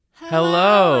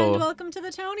Hello. And welcome to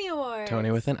the Tony Awards. Tony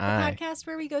with an I. The podcast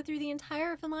where we go through the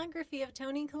entire filmography of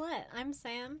Toni Collette. I'm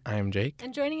Sam. I'm Jake.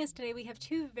 And joining us today, we have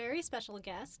two very special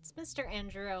guests, Mr.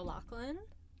 Andrew O'Loughlin.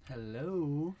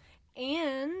 Hello.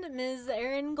 And Ms.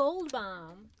 Erin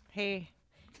Goldbaum. Hey.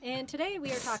 And today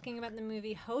we are talking about the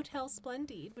movie Hotel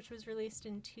Splendide, which was released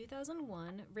in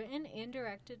 2001, written and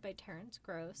directed by Terrence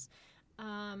Gross.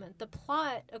 The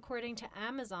plot, according to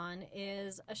Amazon,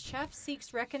 is a chef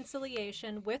seeks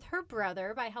reconciliation with her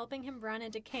brother by helping him run a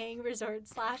decaying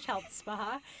resort/health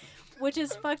spa, which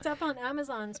is fucked up on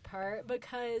Amazon's part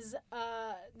because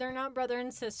they're not brother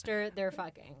and sister, they're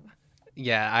fucking.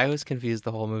 Yeah, I was confused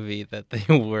the whole movie that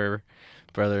they were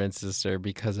brother and sister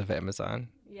because of Amazon.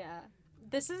 Yeah.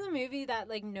 This is a movie that,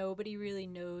 like, nobody really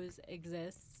knows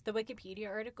exists. The Wikipedia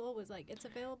article was, like, it's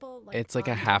available, like, It's like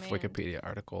a on half demand. Wikipedia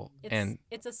article.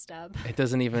 It's a stub. It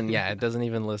doesn't even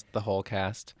list the whole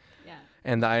cast. Yeah.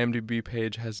 And the IMDb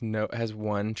page has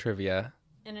one trivia.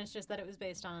 And it's just that it was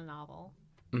based on a novel.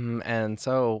 And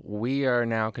so we are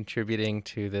now contributing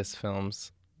to this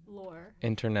film's Lore.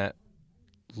 internet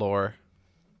lore.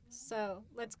 So,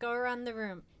 let's go around the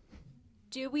room.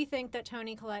 Do we think that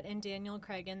Toni Collette and Daniel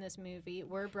Craig in this movie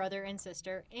were brother and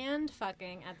sister and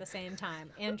fucking at the same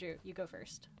time? Andrew, you go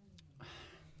first.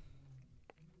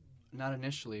 Not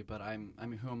initially, but I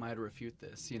mean, who am I to refute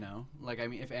this, you know? Like, I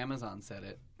mean, if Amazon said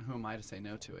it, who am I to say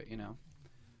no to it, you know?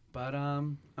 But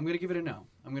I'm going to give it a no.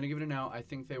 I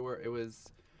think it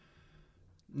was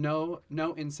no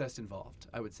incest involved,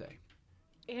 I would say.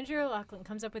 Andrew O'Loughlin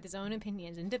comes up with his own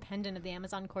opinions, independent of the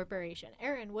Amazon Corporation.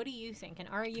 Erin, what do you think? And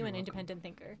are you an independent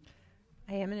thinker?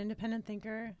 I am an independent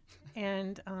thinker,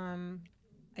 and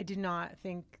I do not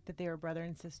think that they were brother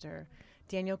and sister.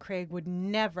 Daniel Craig would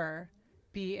never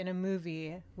be in a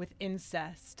movie with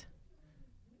incest.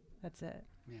 That's it.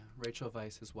 Yeah, Rachel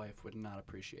Weisz's wife would not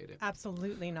appreciate it.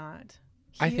 Absolutely not.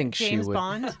 I think James she would.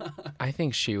 Bond, I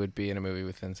think she would be in a movie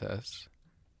with incest.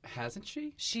 Hasn't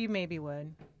she? she maybe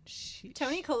would.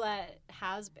 Toni Collette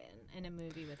has been in a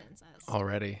movie with incest.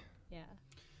 Already. Yeah.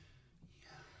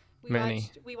 Many.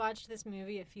 We watched this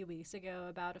movie a few weeks ago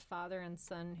about a father and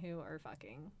son who are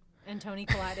fucking. And Toni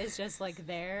Collette is just, like,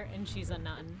 there, and she's a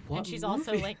nun. What and she's movie?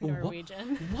 also, like,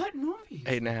 Norwegian. What movie?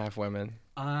 8.5 Women.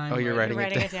 I'm Oh, you're writing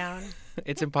writing Writing it it down.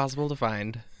 It's impossible to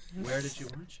find. Where did you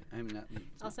watch it? I'm not.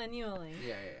 I'll send you a link.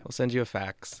 Yeah. We'll send you a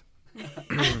fax.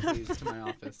 Please, to my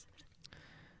office.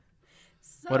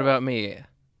 So, What about me?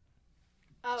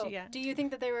 Oh, Yeah. do you think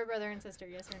that they were brother and sister,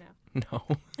 yes or no?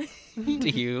 No. Do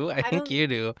you? I think don't- you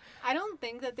do. I don't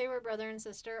think that they were brother and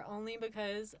sister only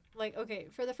because, like, okay,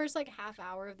 for the first, like, half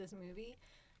hour of this movie,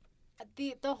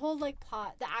 the whole, like,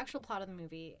 plot, the actual plot of the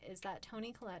movie is that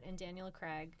Toni Collette and Daniel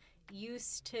Craig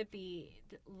used to be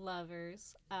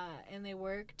lovers, and they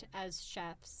worked as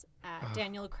chefs at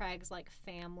Daniel Craig's, like,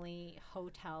 family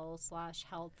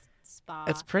hotel/health spa.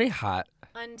 It's pretty hot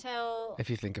until if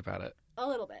you think about it. a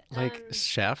little bit. Like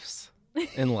chefs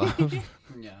in love.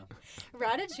 Yeah.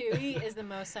 Ratatouille is the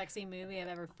most sexy movie I've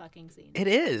ever fucking seen. It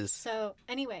is. So,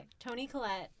 anyway, Toni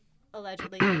Collette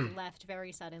allegedly left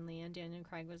very suddenly, and Daniel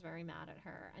Craig was very mad at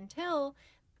her until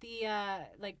the,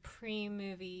 like,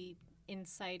 pre-movie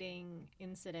inciting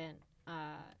incident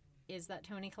is that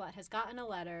Toni Collette has gotten a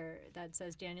letter that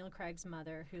says Daniel Craig's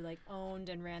mother, who, like, owned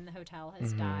and ran the hotel,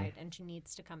 has died, and she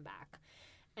needs to come back.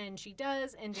 And she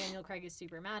does, and Daniel Craig is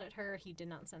super mad at her. He did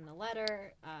not send the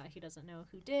letter. He doesn't know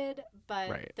who did. But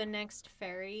Right. the next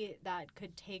ferry that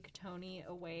could take Toni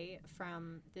away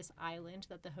from this island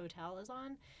that the hotel is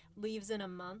on leaves in a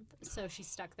month. So she's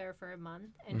stuck there for a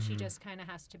month, and she just kind of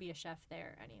has to be a chef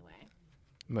there anyway.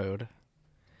 Mood.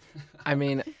 I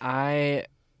mean,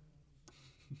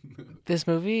 this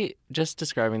movie, just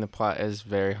describing the plot is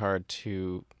very hard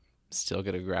to still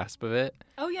get a grasp of it.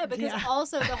 Oh, yeah, because Yeah.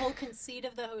 also the whole conceit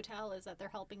of the hotel is that they're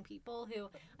helping people who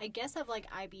I guess have, like,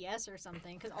 IBS or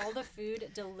something, because all the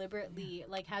food deliberately,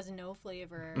 like, has no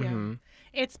flavor. Mhm.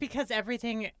 It's because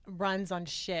everything runs on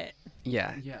shit.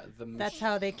 Yeah. Yeah. That's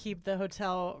how they keep the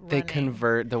hotel running. They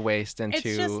convert the waste It's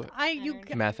into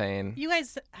just methane. You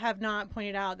guys have not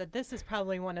pointed out that this is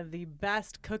probably one of the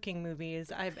best cooking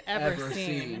movies I've ever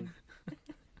seen.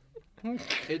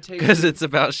 It takes Because it's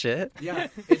about shit. Yeah,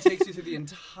 it takes you through the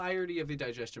entirety of the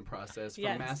digestion process, from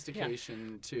Yes,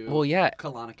 mastication to Well, yeah.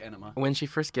 colonic enema. When she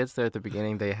first gets there at the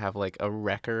beginning, they have like a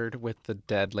record with the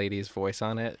dead lady's voice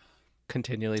on it,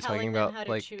 continually Telling talking them about how to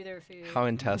like chew their food. how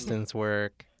intestines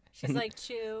work. She's like,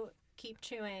 chew, keep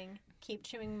chewing. keep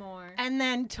chewing more. And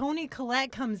then Toni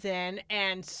Collette comes in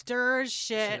and stirs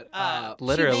shit up.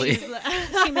 Literally. She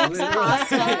makes Literally.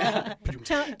 pasta.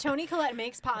 Toni Collette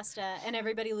makes pasta, and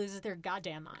everybody loses their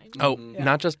goddamn mind. Oh, Mhm.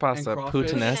 not just pasta,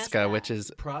 crawfish. puttanesca, Puttanesca. which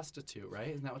is Prostitute, right?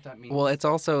 Isn't that what that means? well, it's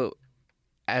also,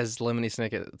 as Lemony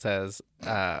Snicket says,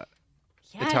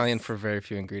 Yes. Italian for very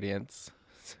few ingredients.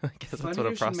 So I guess Funny that's what a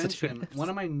you should prostitute mention, is. one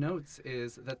of my notes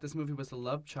is that this movie was the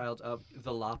love child of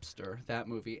The Lobster, that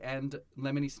movie, and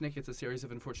Lemony Snicket's A Series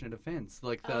of Unfortunate Events.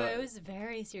 Like the Oh, it was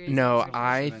very serious. No, Unfortunate.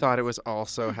 I Unfortunate thought it Events. was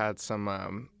also had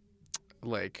some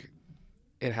like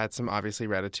it had some obviously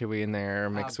Ratatouille in there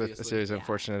mixed with a Obviously, series of yeah.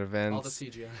 unfortunate all the events.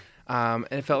 CGI. And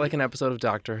it felt like an episode of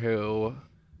Doctor Who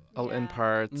in Yeah.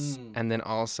 parts. Mm. And then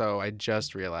also I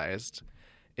just realized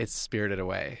it's Spirited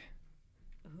Away.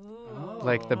 Ooh.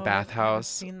 Like the Oh, I've never bathhouse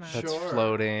seen that. that's Sure.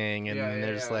 floating and Yeah, then yeah,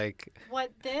 there's yeah. like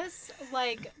What this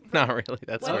like not really,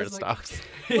 that's What where is, it like-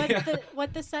 stops.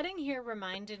 what the setting here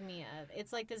reminded me of,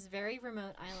 it's like this very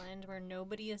remote island where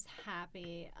nobody is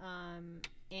happy,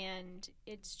 and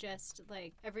it's just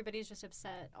like everybody's just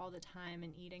upset all the time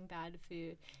and eating bad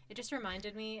food. It just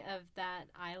reminded me of that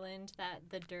island that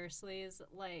the Dursleys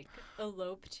like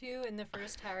elope to in the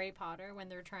first Harry Potter when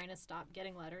they're trying to stop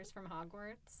getting letters from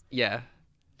Hogwarts. Yeah.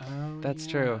 Oh, That's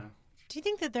yeah. true. Do you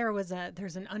think that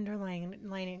there's an underlying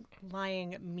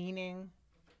lying meaning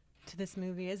to this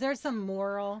movie? Is there some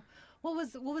moral? What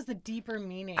was the deeper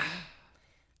meaning?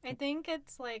 I think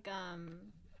it's like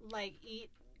eat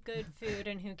good food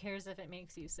and who cares if it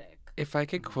makes you sick. If I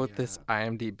could quote this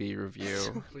IMDb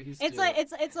review. Please It's do. like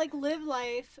it's like live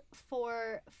life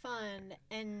for fun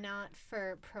and not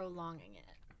for prolonging it.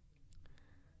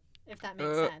 If that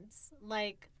makes sense.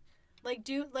 Like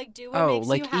do what Oh, makes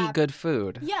like you happy. eat good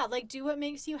food. Yeah, like do what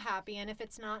makes you happy, and if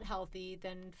it's not healthy,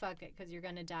 then fuck it, because you're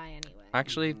gonna die anyway. I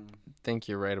actually Mhm. think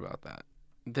you're right about that.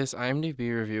 This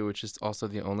IMDb review, which is also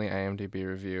the only IMDb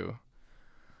review,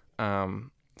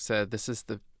 said this is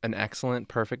an excellent,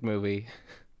 perfect movie,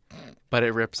 but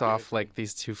it rips off like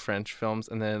these two French films,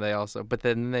 and then they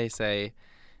say,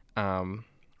 what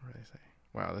do they say?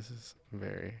 Wow, this is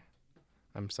very.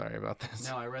 I'm sorry about this.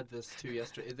 No, I read this too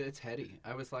yesterday. It's heady.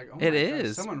 I was like, oh It my God,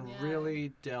 is. someone Yeah.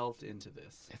 really delved into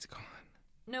this. It's gone.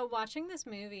 No, watching this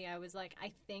movie, I was like,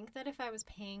 I think that if I was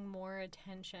paying more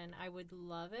attention, I would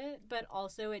love it, but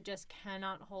also it just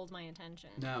cannot hold my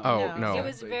attention. No. Oh, No. no. It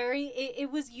was very. It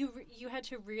was you had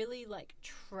to really like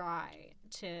try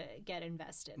to get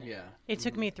invested in. Yeah. It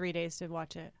took me 3 days to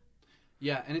watch it.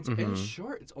 Yeah, and it's Mhm.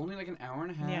 short. It's only like an hour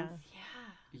and a half. Yeah. Yeah.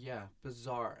 Yeah,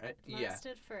 bizarre. It Yeah.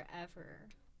 lasted forever.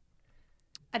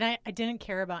 And I didn't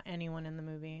care about anyone in the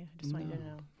movie. I just want you to No.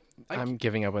 know. I'm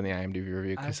giving up on the IMDb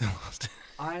review because I lost it.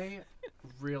 I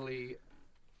really,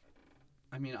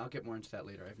 I mean, I'll get more into that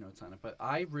later. I have notes on it, but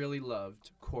I really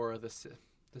loved Cora, the sister.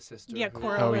 Yeah, who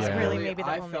Cora was really maybe the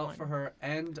I only felt one. for her,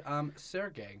 and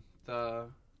Sergey, the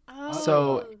Oh,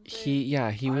 So the- he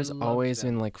I was loved always that.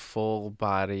 in like full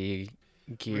body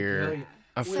gear, really-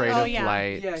 afraid Oh, of yeah.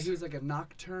 light. Yeah, he was like a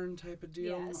nocturne type of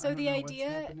deal. Yeah. I So don't the know what's idea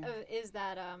happening. is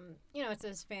that it's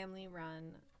this family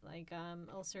run like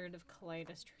ulcerative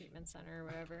colitis treatment center or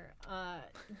whatever.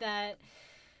 That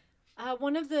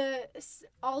one of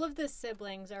all of the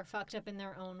siblings are fucked up in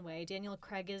their own way. Daniel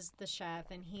Craig is the chef,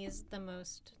 and he's the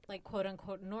most like quote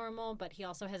unquote normal, but he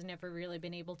also has never really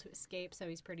been able to escape, so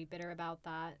he's pretty bitter about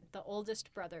that. The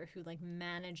oldest brother, who like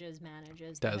manages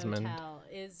the Desmond. hotel,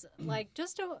 is like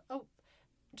just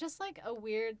a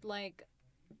weird like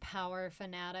power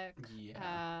fanatic.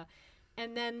 Yeah.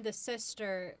 And then the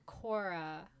sister,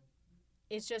 Cora,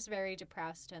 is just very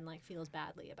depressed and like feels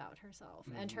badly about herself.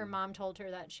 And her mom told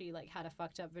her that she like had a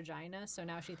fucked up vagina, so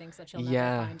now she thinks that she'll never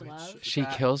Yeah. find Which- love. She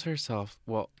That- kills herself.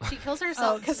 Well, She kills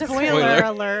herself because of spoiler Spoiler.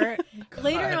 alert.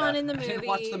 Later God, on in the I didn't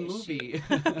watch the movie,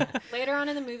 movie. later on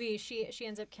in the movie, she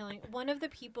ends up killing one of the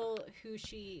people who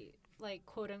she like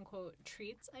quote unquote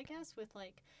treats, I guess, with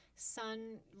like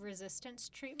sun resistance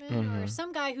treatment, or Mhm.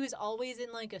 some guy who's always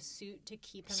in like a suit to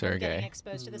keep him from Sergey. getting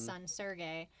exposed to the Mhm. sun.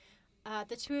 Sergey.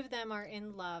 The two of them are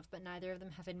in love, but neither of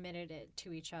them have admitted it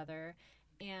to each other.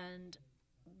 And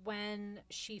when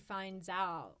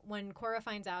Cora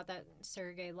finds out that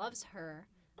Sergey loves her,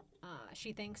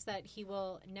 she thinks that he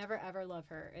will never ever love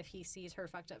her if he sees her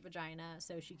fucked up vagina,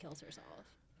 so she kills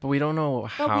herself. but we don't know But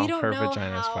how we don't her know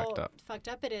vagina's how fucked up. fucked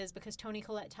up it is because Toni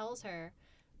Collette tells her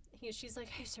she's like,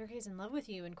 hey, Sergei's in love with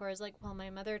you. And Cora's like, well, my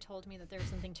mother told me that there was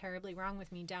something terribly wrong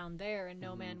with me down there and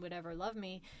no man would ever love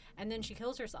me. And then she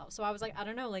kills herself. So I was like, I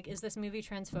don't know, like, is this movie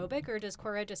transphobic or does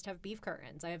Cora just have beef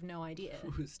curtains? I have no idea.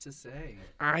 Who's to say?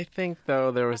 I think though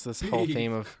there was this whole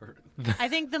theme of I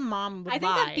think the mom would I think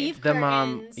that beef the curtains.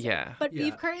 mom. Yeah, But Yeah.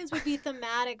 beef curtains would be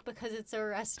thematic because it's a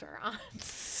restaurant.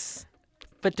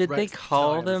 but did they Right,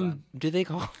 call tell them? Amazon. Do they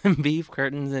call them beef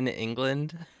curtains in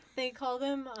England? They call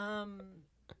them,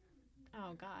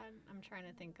 oh God, I'm trying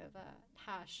to think of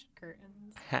hash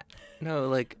curtains. No,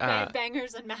 like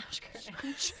Bangers and mash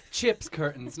curtains. Chips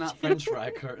curtains, not French fry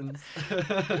curtains.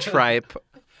 tripe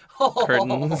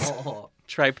curtains.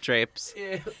 Tripe drapes.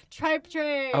 Ew. Tripe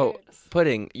drapes. Oh,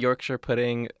 pudding, Yorkshire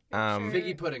pudding. Yorkshire.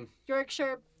 Figgy pudding.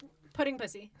 Yorkshire pudding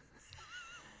pussy.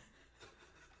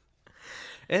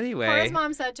 Anyway, Cora's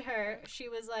mom said to her, she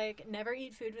was like, never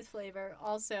eat food with flavor.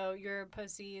 Also, your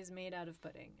pussy is made out of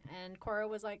pudding. And Cora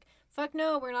was like, fuck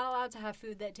no, we're not allowed to have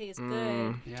food that tastes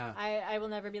good. Yeah. I will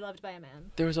never be loved by a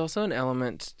man. there was also an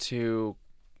element to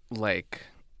like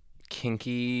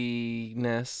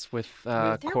kinkiness with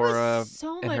There Cora was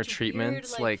so and her much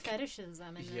treatmovements, weird, like fetishism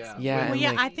in this. Yeah. movie. Yeah, Well, and,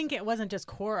 yeah, like- I think it wasn't just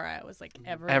Cora. It was like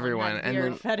everyone. Everyone, had and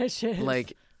weird then, fetishes.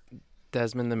 like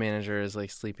Desmond the manager is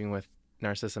like sleeping with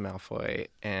Narcissa Malfoy,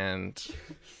 and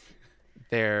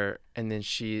and then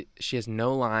she has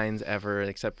no lines ever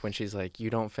except when she's like, "You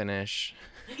don't finish."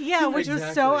 yeah, which was so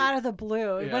Exactly. out of the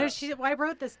blue. What Yeah. did she? Well, I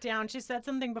wrote this down. She said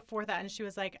something before that, and she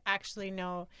was like, "Actually,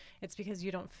 no, it's because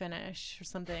you don't finish or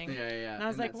something." Yeah. And I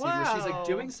was In like, that scene where she's like wow.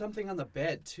 doing something on the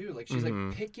bed too. Like she's Mhm.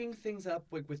 like picking things up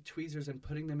like with tweezers and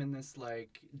putting them in this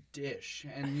like dish,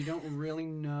 and you don't really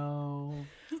know.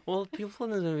 Well, people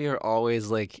in this movie are always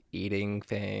like eating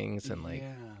things and like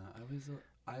Yeah,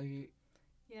 I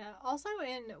Yeah. Also,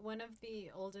 in one of the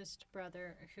oldest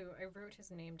brother, who I wrote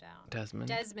his name down. Desmond.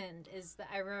 Desmond is the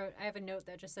I have a note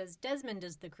that just says Desmond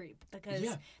is the creep because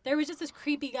Yeah. there was just this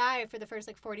creepy guy for the first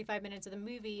like 45 minutes of the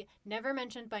movie, never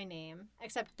mentioned by name,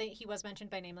 except that he was mentioned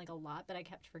by name like a lot, but I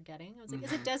kept forgetting. I was like,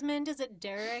 is it Desmond? Is it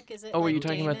Derek? Is it? Oh, were like, you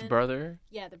talking about the Damon? brother?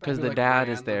 Yeah, the Because brother. the Like dad ran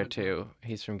is there the- too.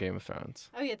 He's from Game of Thrones.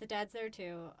 Oh yeah, the dad's there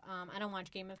too. I don't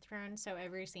watch Game of Thrones, so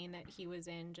every scene that he was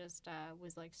in just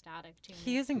was like static to me.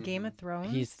 He is in Game of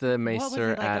Thrones. He's the What was he, maester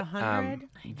like, at 100?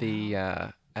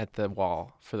 at the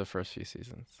wall for the first few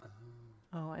seasons.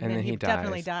 Oh, and, and then, then he he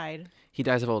definitely dies. died. He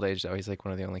dies of old age though. He's like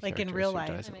one of the only Like in characters real who life?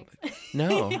 dies That of old makes- age.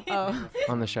 No, Oh,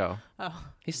 on the show. oh.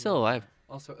 He's still alive.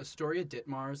 Also, Astoria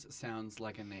Ditmars sounds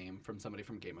like a name from somebody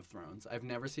from Game of Thrones. I've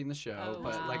never seen the show, Oh,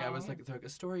 but like I was wow. like, they're like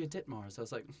Astoria Ditmars. I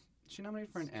was like, is she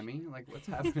nominated for an Emmy? Like, what's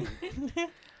happening?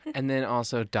 And then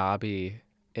also Dobby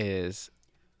is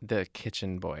the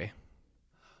kitchen boy.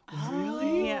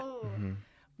 Really? Yeah. Oh. Mhm.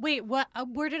 Wait, what?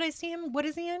 Where did I see him? What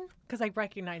is he in? Because I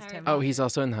recognized Harry him. Oh, he's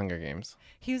also in the Hunger Games.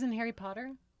 He was in Harry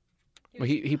Potter. Well,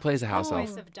 he plays a house the elf,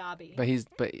 voice of Dobby.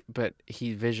 but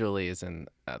he visually is in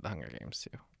the Hunger Games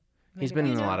too. He's Maybe been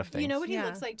in that's- a lot of things. You know what he Yeah.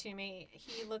 looks like to me?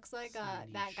 He looks like that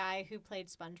niche. guy who played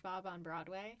SpongeBob on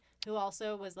Broadway, who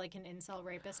also was like an incel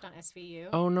rapist on SVU.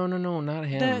 Oh no, not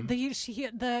him. The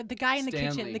guy in the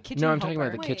kitchen. Stanley. The kitchen. No, I'm talking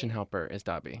about helper. the kitchen Wait. helper is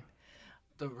Dobby.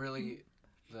 The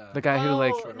The guy who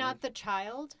like Oh, not the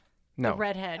child. no, The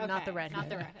redhead, not the Okay, redhead. Not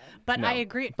the redhead. But No. I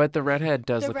agree. but the redhead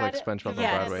does The look like red- SpongeBob the on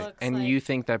redhead Broadway, looks and like- you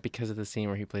think that because of the scene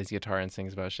where he plays guitar and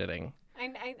sings about shitting.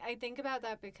 I think about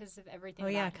that because of everything. Oh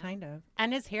yeah, about him. kind of.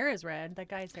 And his hair is red. That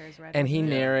guy's hair is red. And he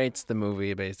wasn't it? narrates the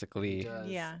movie basically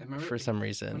Yeah. I remember for some when he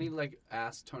reason. like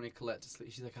asked Tony Collette to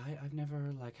sleep, she's like, I've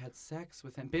never like had sex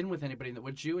with him, been with anybody that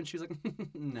would you, and she was like,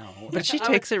 no. But she I was-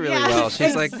 takes it really Yeah, well.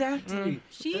 She's like, exactly.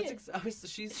 She-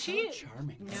 She's she- so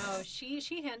charming. No, she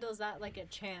handles that like a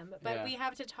champ. But Yeah. we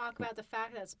have to talk about the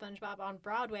fact that SpongeBob on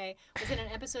Broadway was in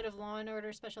an episode of Law and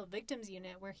Order Special Victims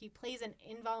Unit where he plays an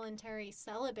involuntary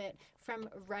celibate from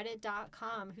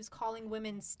Reddit.com who's calling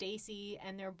women Stacy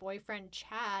and their boyfriend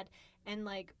Chad and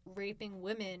like raping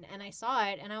women. And I saw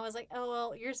it and I was like, oh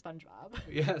well, you're SpongeBob.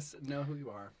 Yes, know who you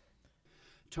are.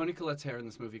 Tony Collette's hair in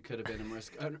this movie could have been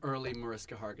an early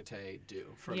Mariska Hargitay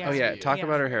do. From Yeah. oh yeah, SVU. talk Yeah.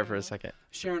 about her hair for a second.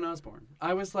 Sharon Osbourne.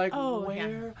 I was like, Oh, yeah.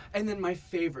 where? And then my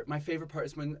favorite part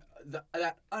is when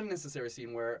that unnecessary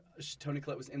scene where Tony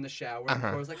Collette was in the shower and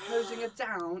Cora was like hosing it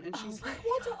down, and she's like,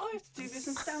 "What do I have to do this?"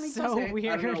 And Stanley So does it. I don't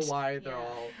weird. know why they're Yeah.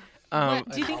 all. What,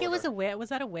 do you and think it was Oliver. a wig? Was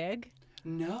that a wig?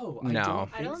 No, No.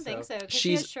 I don't think so. Because she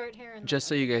She's- has short hair. In the Just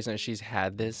so you guys know, she's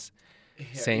had this Hair-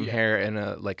 same yeah. hair in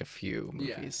a few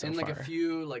Yeah, movies so in like far. a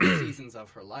few like seasons of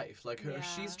her life. Like her, Yeah.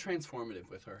 she's transformative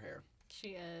with her hair. She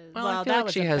is. Well, Well, I feel that like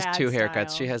was she a has bad two haircuts.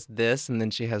 style. She has this, and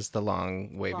then she has the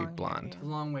long wavy Long hair, blonde. yeah. The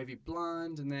long wavy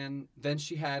blonde, and then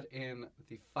she had in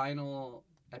the final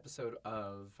episode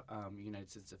of United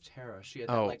States of Terror. She had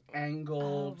Oh. that like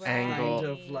angled Oh, kind Angle.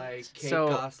 of like Kate So-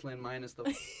 Gosselin minus the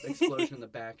explosion in the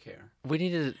back hair. We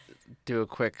need to do a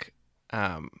quick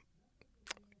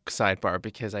sidebar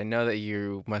because I know that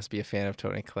you must be a fan of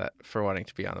Tony Collette for wanting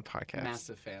to be on the podcast.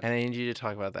 Massive fan. And I need you to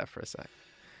talk about that for a sec.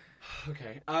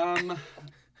 Okay.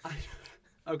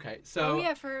 Okay. So Oh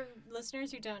yeah, for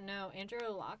listeners who don't know, Andrew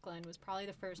O'Loughlin was probably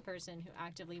the first person who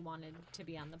actively wanted to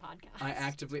be on the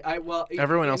podcast.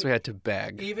 Everyone else we had to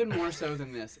beg. Even more so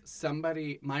than this,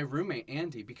 my roommate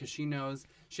Andy, because she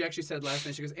actually said last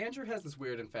night, she goes, Andrew has this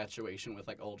weird infatuation with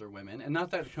like older women, and not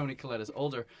that Toni Collette is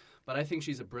older, but I think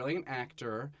she's a brilliant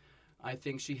actor. I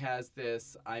think she has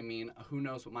this, who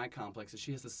knows what my complex is.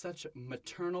 She has such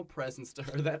maternal presence to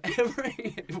her that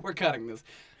if we're cutting this,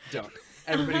 don't.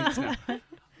 Everybody needs to know.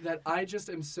 That I just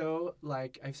am so, I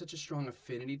have such a strong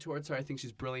affinity towards her. I think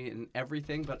she's brilliant in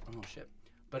everything, but, oh shit.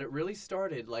 But it really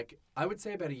started, I would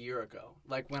say about a year ago.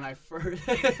 When I first,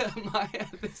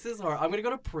 this is hard. I'm going to go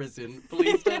to prison.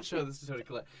 Please don't show this to Toni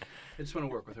Collette. I just want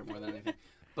to work with her more than anything.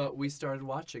 But we started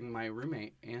watching, my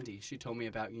roommate, Andy, she told me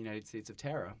about United States of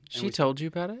Terror. She told you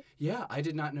about it? Yeah, I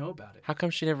did not know about it. How come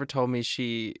she never told me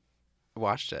she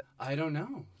watched it? I don't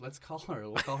know. Let's call her.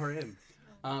 We'll call her in.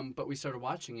 But we started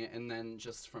watching it, and then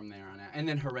just from there on out. And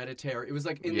then Hereditary. It was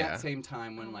in Yeah. that same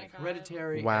time when Oh my God.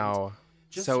 Hereditary. Wow.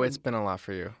 Just So from- it's been a lot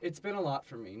for you. It's been a lot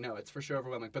for me. No, it's for sure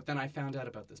overwhelming. But then I found out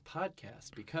about this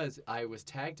podcast because I was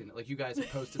tagged in it. You guys had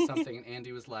posted something, and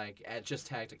Andy was just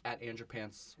tagged at Andrew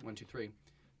Pants 123,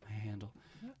 my handle.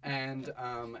 And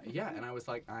and I was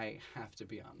like, I have to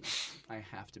be on this. I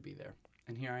have to be there.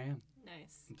 And here I am.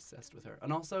 Nice. Obsessed with her.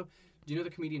 And also, do you know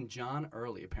the comedian John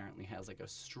Early apparently has a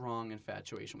strong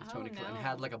infatuation with Oh, Toni Collette and no.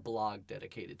 had a blog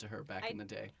dedicated to her back in the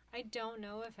day. I don't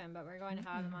know of him, but we're going to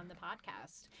have him on the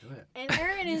podcast. Do it. And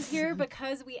Erin is here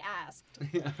because we asked.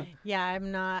 Yeah,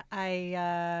 I'm not.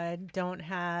 I don't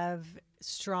have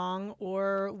strong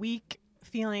or weak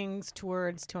feelings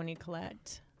towards Toni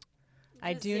Collette.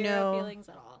 I Just do zero know. feelings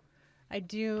at all.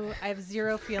 I have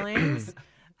zero feelings.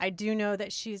 I do know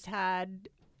that she's had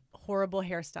horrible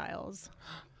hairstyles.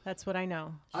 That's what I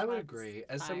know. I would Shots agree.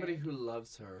 As somebody fired. who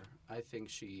loves her, I think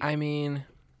she... I mean,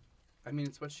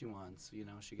 it's what she wants,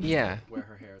 She can Yeah. wear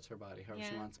her hair. It's her body, however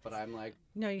she Yeah. wants. But I'm like...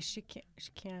 No, she can.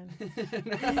 She can.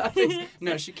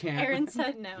 no, she can't. Erin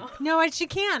said no. No, she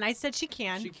can. I said she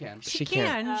can. She can. She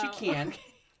can. Oh. She can.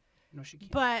 No, she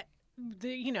can't. But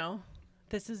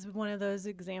this is one of those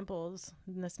examples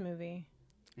in this movie.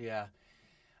 Yeah.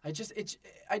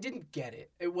 I didn't get it.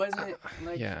 It wasn't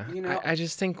yeah. I I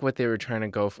just think what they were trying to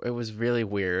go for, it was really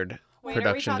weird. Wait,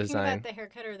 Production are we talking design. about the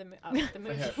haircut or the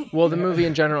movie? Well, the movie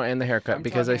in general and the haircut, I'm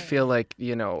because I talking- feel like,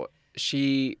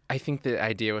 I think the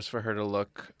idea was for her to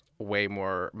look way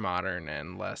more modern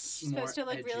and less Supposed to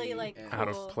look really, edgy and- out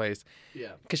of cool. place.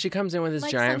 Yeah. Because she comes in with this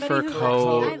Like giant somebody fur who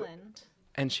coat, left the island.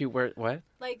 and she wears, what?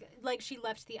 Like she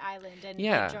left the island and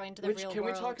Yeah. joined the Which real can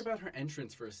world. we talk about her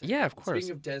entrance for a second? Yeah, of course.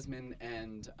 Speaking of Desmond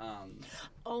and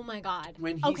Oh my god.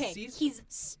 When he okay, sees- he's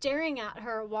staring at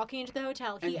her walking into the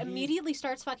hotel. He And he's- immediately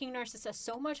starts fucking Narcissa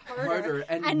so much harder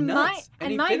and my nuts,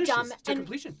 and he my finishes dumb to and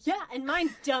completion. yeah, and my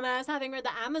dumbass having read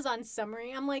the Amazon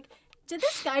summary, I'm like, did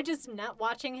this guy just not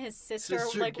watching his sister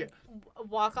get-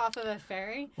 walk off of a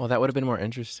ferry? Well, that would have been more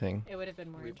interesting. It would have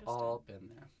been more We've interesting. all been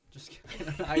there. Just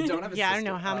kidding. I don't have a Yeah, I sister.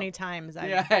 don't know how Oh, many times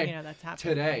Yeah, hey, that's happened.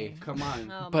 today. to me. Come on.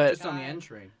 Oh my But- Just on the God. N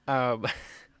train.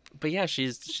 But yeah,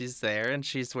 she's there and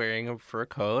she's wearing a fur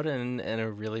coat and a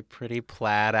really pretty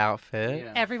plaid outfit.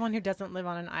 Yeah. Everyone who doesn't live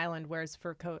on an island wears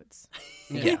fur coats.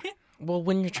 Yeah. Well,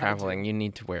 when you're traveling, you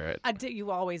need to wear it.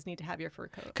 You always need to have your fur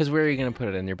coat. Because where are you going to put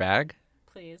it? In your bag?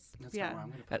 Please. That's Yeah. not where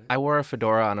I'm gonna put it. I wore a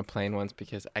fedora on a plane once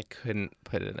because I couldn't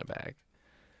put it in a bag.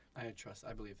 I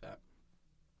believe that.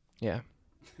 Yeah,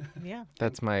 Yeah,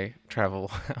 that's my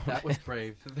travel. That was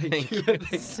brave. Thank Thank you. you.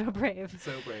 Thank you. so brave.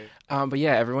 So brave. But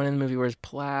yeah, everyone in the movie wears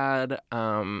plaid.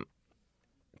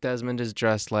 Desmond is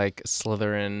dressed like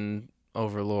Slytherin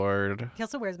overlord. He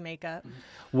also wears makeup.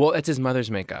 Well, it's his mother's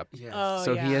makeup. Yes. Oh,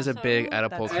 So yeah. he has a big So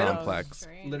Oedipal that's complex.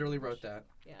 strange. Literally wrote that.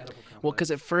 Yeah. Oedipal complex. Well,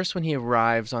 because at first when he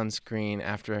arrives on screen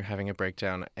after having a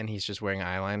breakdown and he's just wearing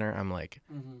eyeliner, I'm like,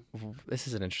 Mhm. this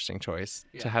is an interesting choice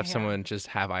to Yeah. have Yeah. someone just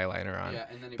have eyeliner on. Yeah,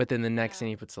 and then he, But then the next Yeah. scene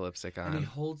he puts the lipstick and he on.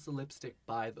 holds the lipstick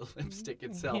by the lipstick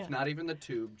itself, Yeah. not even the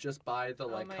tube, just by the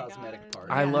Oh my cosmetic God. part.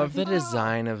 I Yeah. love the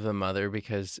design of the mother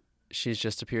because she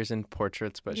just appears in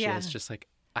portraits, but she Yeah. has just like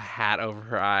a hat over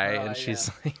her eye, and she's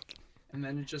like, And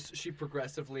then she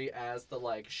progressively, as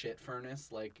the shit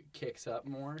furnace kicks up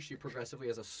more, she progressively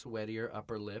has a sweatier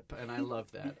upper lip, and I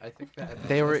love that. I think that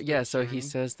they were that's the yeah. So he journey.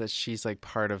 says that she's like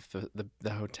part of the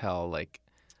hotel, like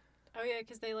Oh yeah,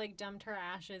 because they like dumped her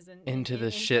ashes Into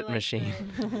the shit like, machine.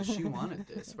 She wanted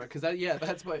this, right? Because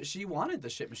that's what she wanted. The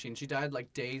shit machine. She died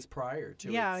like days prior to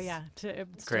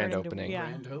its Grand opening.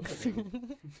 grand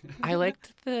opening. I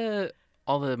liked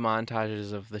all the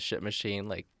montages of the shit machine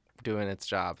like doing its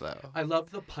job though. I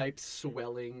love the pipes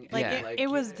swelling. Like, Yeah. it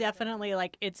was definitely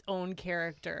like its own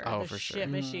character. Oh, the for shit sure.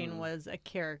 machine was a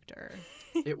character.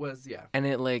 It was, yeah. And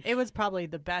it like It was probably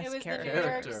the best It was character. the New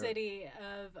York Character. City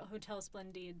of Hotel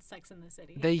Splendid, Sex in the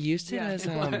City. they used it Yeah. as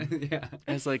yeah.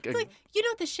 as like It's like, you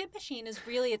know, the shit machine is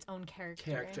really its own character.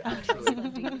 Character, in Hotel actually.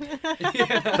 Splendid.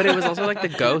 but it was also like the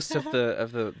ghost of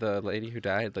the lady who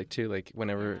died, like too, like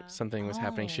whenever Yeah. something was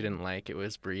happening she Oh. didn't like, it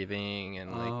was breathing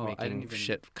and Oh, like I didn't making even-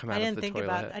 shit come out I of didn't the think toilet.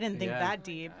 about. I didn't think Yeah. that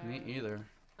deep. Me either.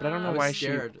 But I don't I know was why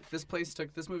scared.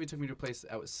 This movie took me to a place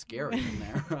that was scary in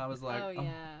there. I was like, oh yeah.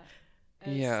 I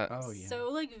was Yeah. Oh, yeah. So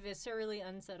like viscerally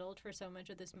unsettled for so much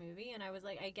of this movie, and I was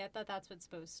like, I get that that's what's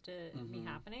supposed to be Mhm.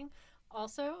 happening.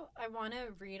 Also, I want to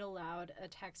read aloud a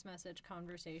text message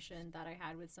conversation that I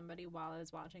had with somebody while I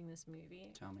was watching this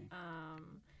movie. Tell me.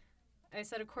 I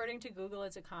said, according to Google,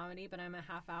 it's a comedy, but I'm a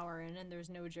half hour in and there's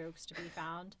no jokes to be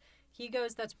found. He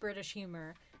goes, that's British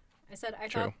humor. I said,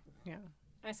 True.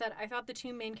 I thought the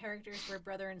two main characters were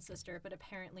brother and sister, but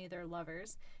apparently they're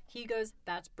lovers. He goes,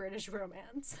 that's British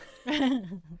romance.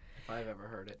 If I've ever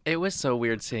heard it. It was so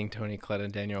weird seeing Tony Collette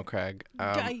and Daniel Craig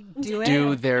Do it.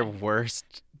 do their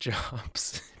worst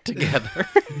jobs together.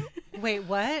 Wait,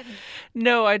 what?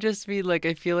 No, I just mean like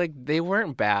I feel like they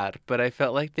weren't bad, but I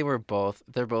felt like they're both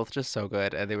just so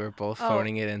good and they were both Oh.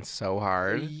 phoning it in so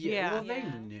hard. Yeah. Well, they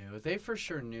Yeah. knew. They for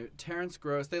sure knew. Terrence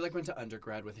Gross, they like went to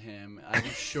undergrad with him, I'm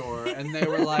sure. And they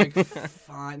were like,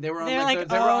 fine. They were on They're like, like,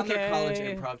 they were on their college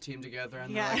okay. improv team together.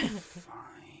 And Yeah. they're like,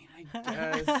 fine,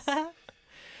 I guess.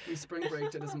 We spring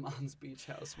braked at his mom's beach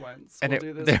house once. And We'll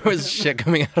do this there for was him. shit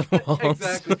coming out of the walls.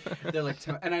 Exactly. They're like,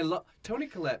 and I love Toni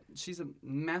Collette. She's a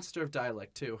master of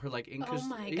dialect too. Her like English. Oh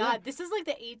my yeah. god, this is like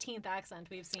the 18th accent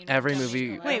we've seen. Every from movie-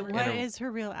 Toni Wait, Collette. what And is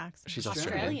her real accent? She's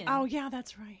Australian. Oh yeah,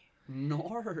 that's right.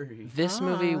 Nori. This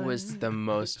movie Oh. was the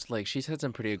most like she's had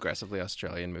some pretty aggressively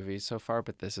Australian movies so far,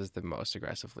 but this is the most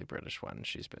aggressively British one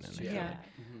she's been in. I feel Yeah. like.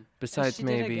 Mhm. Besides she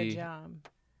maybe did a good job.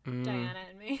 Diana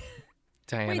and me.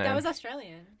 Diana. Wait, that was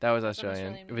Australian. That was an Australian.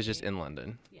 Australian It was just movie. in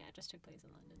London. Yeah, it just took place in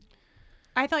London.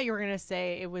 I thought you were gonna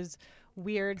say it was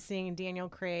weird seeing Daniel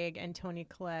Craig and Toni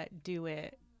Collette do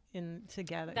it in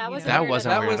together. That you was know? That weird.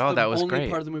 wasn't weird at all. the That was only great.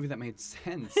 part of the movie that made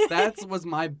sense. That was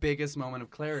my biggest moment of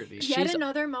clarity. Yet She's-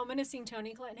 another moment of seeing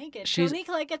Toni Collette naked. She's- Toni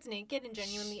Collette gets naked and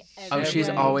genuinely Oh, she's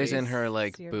Every always movie. in her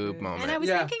like See her boob boobs. moment. And I was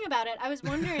Yeah. thinking about it. I was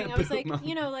wondering. I was like, Boob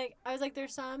you know, like I was like,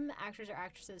 there's some actors or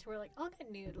actresses who are like, I'll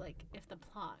get nude, like if the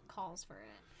plot calls for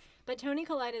it. But Toni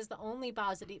Collette is the only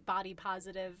body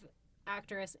positive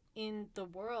actress in the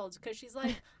world because she's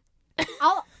like,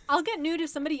 I'll get nude if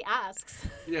somebody asks.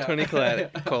 Yeah. Toni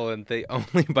Collette, the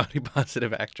only body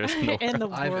positive actress in the world. in the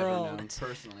I've ever known world.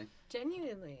 personally.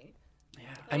 Genuinely. Yeah.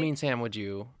 I mean, Sam, would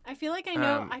you? I feel like I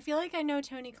know. Um, I feel like I know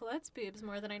Toni Collette's boobs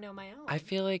more than I know my own. I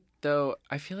feel like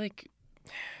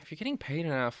if you're getting paid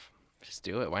enough, just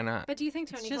do it. Why not? But do you think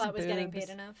It's Toni just Collette was getting boobs.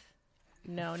 paid enough?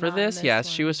 No, For not in this, yes,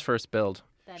 she one. was first billed.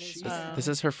 That is She- true. Oh. This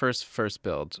is her first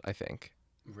build, I think,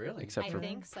 Really? except I for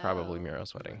think so. probably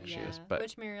Muriel's wedding. She is, Yeah, but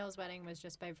which Muriel's wedding was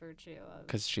just by virtue of.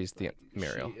 because she's the Like,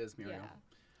 Muriel. She is Muriel.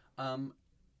 Yeah. Oh,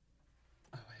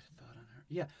 I had a thought on her.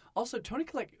 Yeah. Also, Toni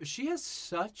Collette,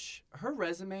 her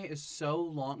resume is so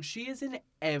long. She is in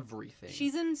everything.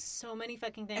 She's in so many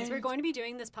fucking things. We're And- going to be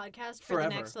doing this podcast for Forever.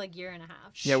 the next like year and a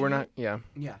half. Yeah, we're She- not. Yeah,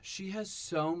 Yeah, she has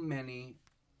so many.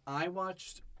 I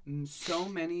watched so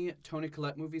many Toni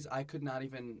Collette movies. I could not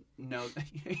even know.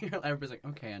 Everybody's like,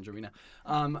 okay, Andrew, we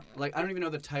know. Like I don't even know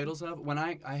the titles of. When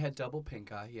I had double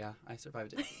pink eye. Yeah, I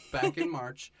survived it back in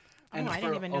March. Oh, And I for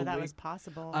didn't even a know that week- was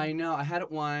possible. I know. I had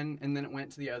it one, and then it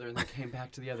went to the other, and then came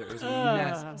back to the other. It was a Ugh.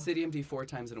 mess. City MD 4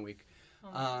 times in a week.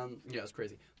 Yeah, it was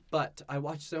crazy. But I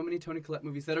watched so many Toni Collette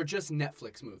movies that are just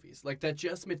Netflix movies, like that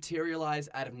just materialize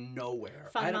out of nowhere.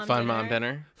 Fun I don't- Mom Fun Dinner. Mom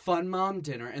Dinner. Fun Mom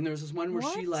Dinner, and there's this one where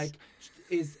she What? like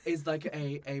is like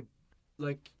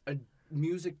a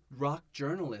music rock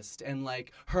journalist, and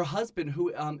like her husband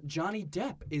who Johnny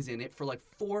Depp is in it for like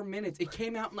 4 minutes. It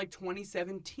came out in like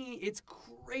 2017. It's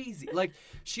crazy. Like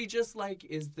she just like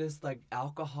is this like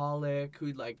alcoholic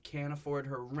who like can't afford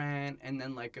her rent, and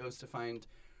then like goes to find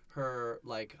her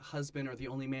like husband or the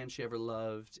only man she ever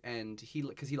loved, and he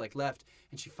because he like left,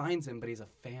 and she finds him, but he's a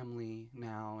family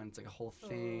now, and it's like a whole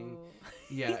thing. Oh.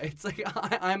 Yeah, it's like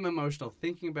I'm emotional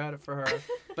thinking about it for her,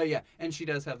 but yeah, and she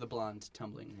does have the blonde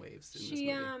tumbling waves in this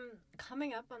She movie.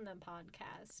 coming up on the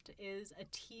podcast is a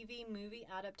TV movie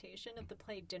adaptation of the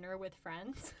play Dinner with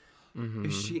Friends. Mhm.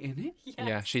 Is she in it? Yes.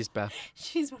 Yeah, she's Beth.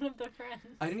 She's one of the friends.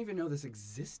 I didn't even know this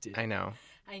existed. I know.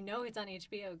 I know it's on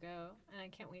HBO Go, and I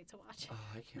can't wait to watch it. Oh,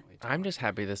 I can't wait. To I'm watch just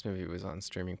happy this movie was on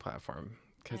streaming platform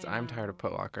because I I'm tired of know.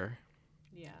 Put Locker.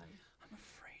 Yeah. I'm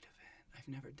afraid of it. I've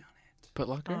never done it. Put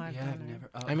Locker? Oh, I've Yeah, done I've it. never.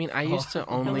 Oh. I mean, I used to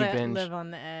only Live, binge. live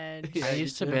on the edge. Yeah, I you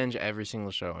used to too. binge every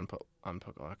single show on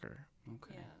Put Locker.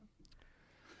 Okay.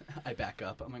 Yeah. I back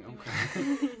up. I'm like,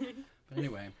 okay. But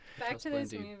anyway, Back to this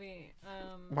Splendid. movie.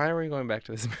 Why are we going back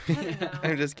to this movie? don't know.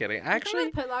 I'm just kidding. Actually, Actually,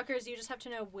 with Putlockers, you just have to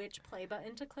know which play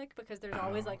button to click because there's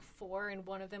always like 4, and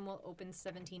one of them will open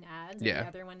 17 ads, and Yeah. the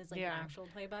other one is like Yeah. an actual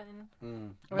play button.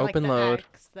 Or like Open the load.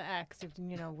 X, the X.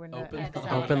 When Open the X load.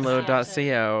 out.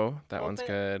 openload.co. That one's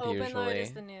Open- good Open usually. Load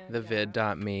is the new. The yeah.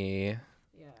 vid.me.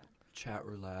 Yeah. Chat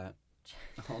roulette.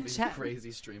 All these Chat-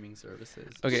 crazy streaming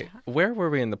services. Okay, where were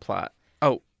we in the plot?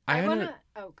 Oh, I I want wanna... to.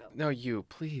 Oh, go. No, you,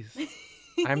 please.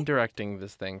 I'm directing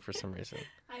this thing for some reason.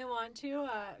 I want to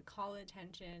call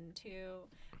attention to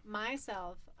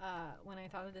myself when I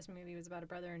thought that this movie was about a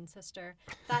brother and sister.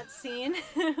 That scene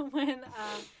when,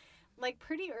 like,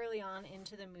 pretty early on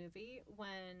into the movie,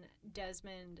 when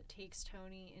Desmond takes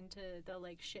Tony into the,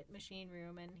 like, shit machine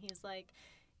room, and he's like,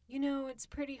 you know, it's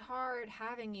pretty hard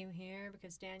having you here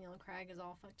because Daniel Craig is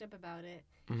all fucked up about it.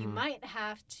 You Mhm. might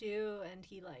have to, and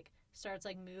he, like, starts,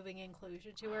 like, moving in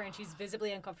closer to her, and she's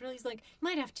visibly uncomfortable. He's like, you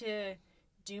might have to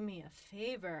do me a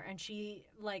favor. And she,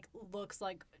 like, looks,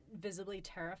 like, visibly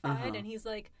terrified. And he's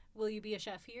like, will you be a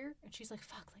chef here? And she's like,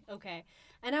 fuck, like, okay.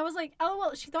 And I was like, oh,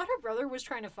 well, she thought her brother was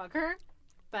trying to fuck her,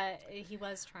 but he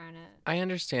was trying to. I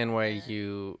understand why Yeah.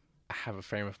 you have a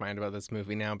frame of mind about this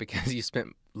movie now because you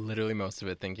spent literally most of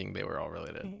it thinking they were all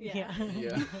related. Yeah.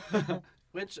 Yeah.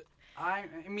 Which I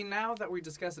mean, now that we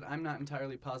discuss it, I'm not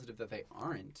entirely positive that they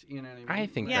aren't. You know what I mean? I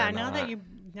think Yeah, they're now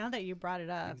not. that you brought it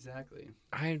up. Exactly.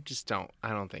 I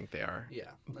don't think they are. Yeah.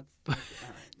 Let's. All right.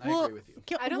 I Well, agree with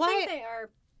you. I don't Why- think they are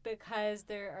because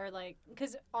there are, like,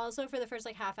 because also for the first,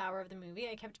 like, half hour of the movie,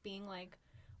 I kept being like,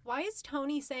 why is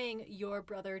Tony saying your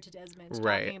brother to Desmond,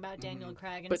 Right. talking about Daniel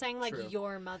Craig, and But- saying, like, True.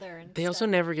 your mother? And They also stuff.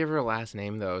 never give her a last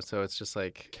name though, so it's just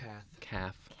like Kath.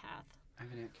 Kath. Kath. I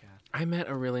have an Aunt Kath. I met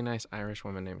a really nice Irish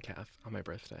woman named Kath on my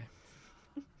birthday.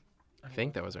 I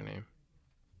think that was her name.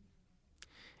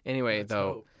 Anyway, Let's though,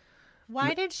 hope.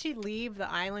 Why did she leave the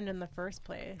island in the first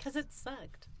place? Because it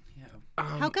sucked. Yeah.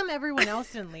 How come everyone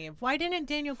else didn't leave? Why didn't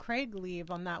Daniel Craig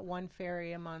leave on that one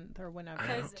ferry a month or whenever? I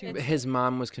don't- 'Cause Two- it's- his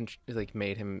mom was like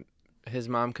made him. His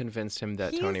mom convinced him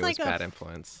that He's Tony was like a bad f-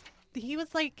 influence. He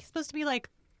was like supposed to be like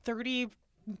 30,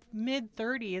 mid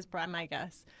 30s, my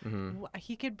guess. Hmm.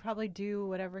 He could probably do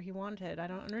whatever he wanted. I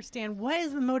don't understand. What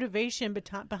is the motivation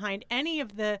behind any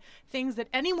of the things that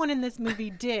anyone in this movie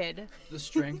did? The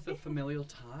strength of familial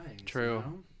ties. you True.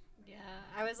 know? Yeah,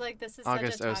 I was like, this is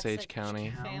August such a Osage toxic County.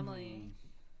 family.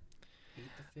 Eat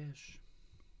the fish.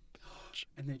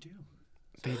 And they do.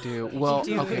 They do. Well,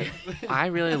 do. okay. I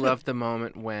really loved the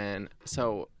moment when,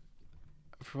 so,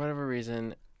 for whatever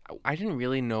reason, I didn't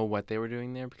really know what they were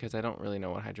doing there because I don't really know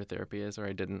what hydrotherapy is, or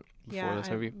I didn't before this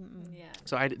movie. Yeah.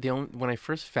 So when I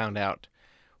first found out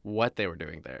what they were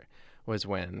doing there was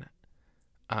when,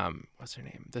 what's her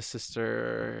name? The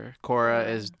sister Cora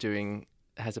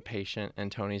has a patient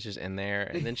and Tony's just in there,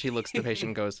 and then she looks at the patient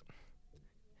and goes.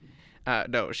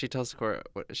 No, she tells Cora,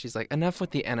 she's like, enough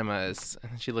with the enemas.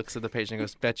 And she looks at the patient and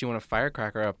goes, bet you want a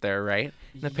firecracker up there, right?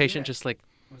 And the patient just like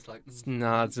was like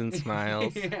nods and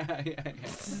smiles. yeah.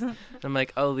 I'm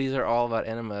like, oh, these are all about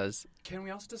enemas. Can we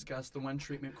also discuss the one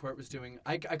treatment Court was doing?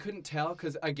 I couldn't tell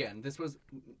because again, this was.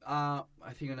 I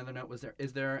think another note was there.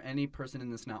 Is there any person in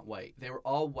this not white? They were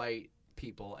all white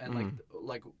people and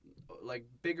like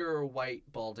bigger white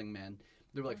balding men.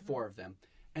 There were like 4 of them,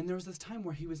 and there was this time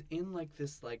where he was in like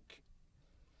this like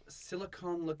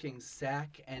silicone looking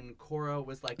sack and Cora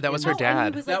was like That was in- her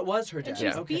dad. That was her And dad. she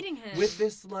was Okay. beating him. With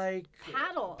this like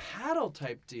paddle.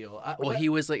 type deal. Well, he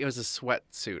was like, it was a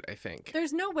sweatsuit, I think.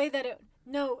 There's no way that it.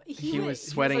 No, He was was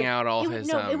sweating like- out all it, his.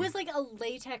 no, it was like a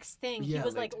latex thing. Yeah, he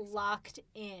was like latex. locked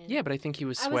in. Yeah, but I think he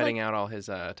was I was sweating like- out all his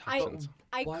toxins.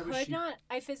 I Why was could she- not.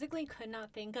 I physically could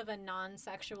not think of a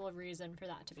non-sexual reason for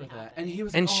that to be for that. happening. And he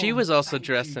was And like, she "Oh, was also thank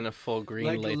dressed you." in a full green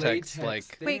Like latex, latex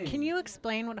like Wait, can thing. you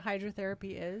explain what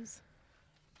hydrotherapy is?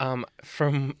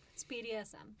 from It's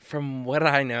BDSM. from what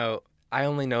I know, I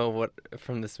only know what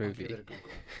from this I'll give movie. it a Google.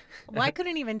 Well, I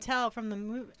couldn't even tell from the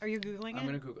movie. Are you googling I'm it?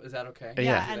 gonna Google. Is that okay?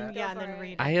 Yeah. Do and that? Go yeah, and for then it.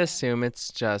 read. I it. assume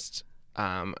it's just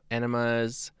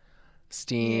enemas,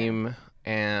 steam,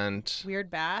 and Weird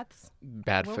baths.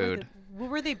 bad What food. What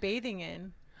were they bathing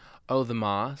in? Oh, the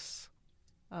moss.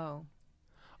 Oh,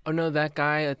 Oh no, that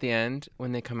guy at the end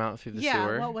when they come out through the Yeah,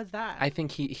 sewer. what was that? I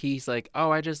think he's like,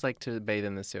 oh, I just like to bathe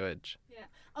in the sewage.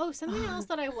 Oh, something else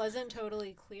that I wasn't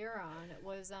totally clear on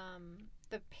was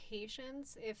the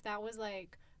patients, if that was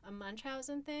like a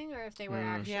Munchausen thing or if they were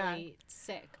actually Yeah.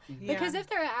 sick. Yeah. Because if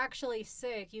they're actually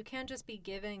sick, you can't just be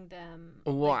giving them.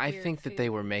 Well, like, I weird think that they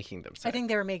food. were making them sick. I think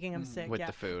they were making him sick. with yeah.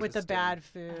 the food. with the System. bad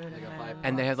food. Like a and- bypass.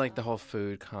 And they had like the whole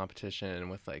food competition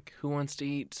with like who wants to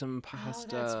eat some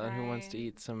pasta that's and who wants to right.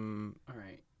 eat some. All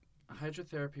right.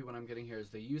 Hydrotherapy, what I'm getting here, is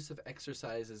the use of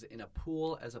exercises in a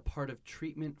pool as a part of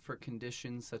treatment for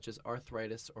conditions such as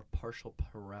arthritis or partial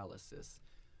paralysis.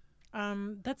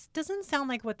 That doesn't sound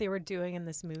like what they were doing in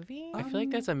this movie. I feel like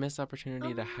that's a missed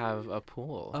opportunity to have a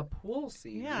pool. A pool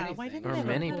scene. Yeah, why anything. didn't Or they have a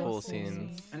many pool pool scene?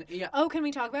 scenes. And, yeah. Oh, can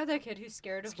we talk about that kid who's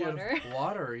scared of Scared water? of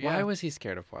water, yeah. Why was he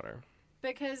scared of water?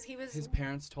 Because he was His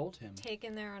parents told him.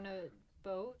 taken there on a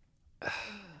boat.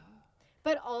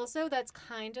 But also, that's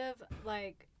kind of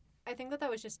like. I think that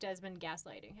was just Desmond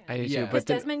gaslighting him. I do Yeah. too, Because but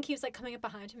then, Desmond keeps like coming up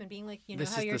behind him and being like, you know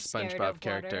this how is you're the scared SpongeBob of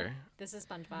character. water. This is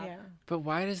SpongeBob. Yeah. But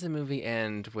why does the movie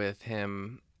end with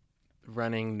him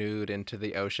running nude into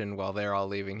the ocean while they're all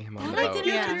leaving him on That the I boat?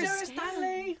 didn't Yeah. understand.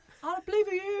 Stanley, I don't believe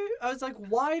you. I was like,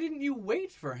 why didn't you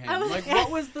wait for him? I was- Like, what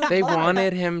was the They plot?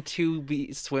 wanted him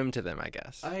to swim to them, I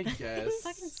guess. I guess.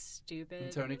 Fucking stupid.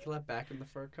 And Tony Collette back in the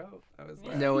fur coat. I was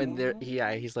like, No, and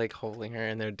he's like holding her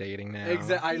and they're dating now.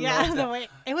 Exactly. I yeah, love the that. way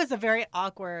it was a very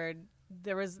awkward.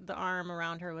 There was the arm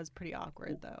around her was pretty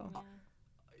awkward though.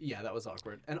 Yeah, that was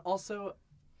awkward. And also,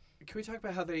 can we talk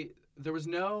about how there was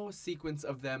no sequence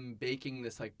of them baking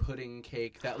this like pudding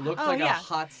cake that looked Oh, like a yeah.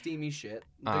 hot steamy shit?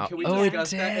 Oh, Can we it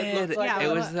discuss that? It looked did. like Yeah,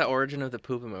 it a, was the origin of the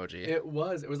poop emoji. It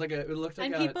was. It was like a. It looked like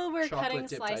And a people were cutting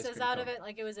chocolate-dipped ice slices cream out of cone. it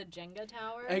like it was a Jenga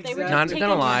tower. Exactly. They were Not just gonna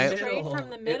taking lie. it straight from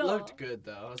the middle. It looked good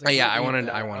though. I was Oh, yeah, I'll I eat wanted-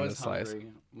 that. I wanted was a slice. hungry.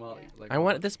 Well, like, I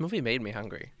want this movie made me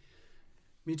hungry.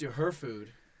 Me too. Her food.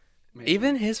 made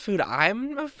Even me- his food,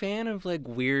 I'm a fan of like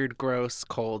weird, gross,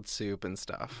 cold soup and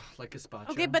stuff. like gazpacho.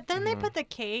 Okay, but then they put the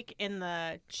cake in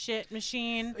the shit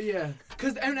machine. Yeah,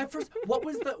 because and at first, what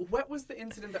was the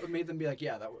incident that made them be like,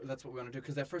 yeah, that's what we want to do?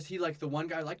 Because at first, the one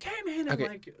guy like came in and Okay,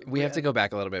 like we have to go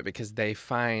back a little bit because they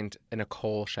find in a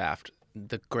coal shaft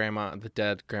the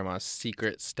dead grandma's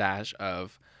secret stash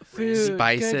of Food, good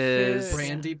spices, food.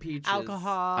 brandy peaches,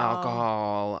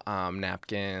 Alcohol.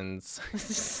 napkins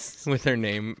with her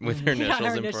name, with her Yeah, initials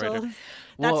her embroidered. initials.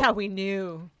 That's Well, how we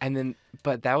knew. And then,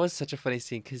 but that was such a funny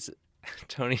scene because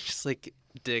Tony just like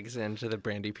digs into the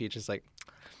brandy peach. Is like,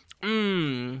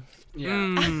 Yeah.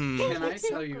 Can I It's so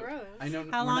tell you? gross. I know.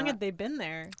 How we're long not- had they been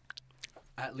there?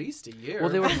 At least a year. well,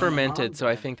 they were My mom fermented, so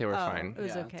I did. think they were Oh. fine. It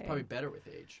was Yeah, okay. It's probably better with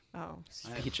age. Oh,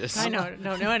 Peaches. I don't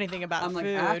know anything about I'm like,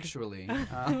 food. actually,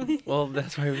 Well,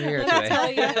 that's why we're here Let me tell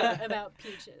today. you about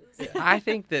peaches. I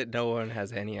think that no one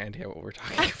has any idea what we're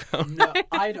talking about. no,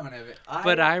 I don't have it.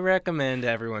 But I recommend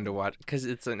everyone to watch because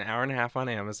it's an hour and a half on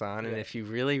Amazon, and Yeah. if you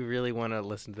really, really want to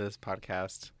listen to this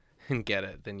podcast and get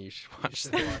it, then you should You watch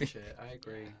should it. watch it. I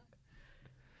agree.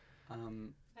 I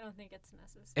don't think it's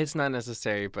necessary. It's not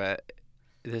necessary, but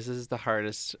this is the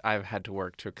hardest I've had to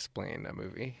work to explain a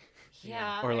movie.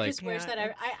 Yeah, Or I like- just wish Yeah,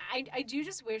 that I do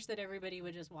just wish that everybody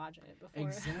would just watch it before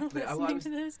Exactly. I listening was- to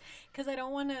this because I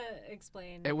don't want to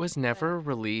explain. It was never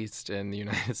released in the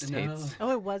United States.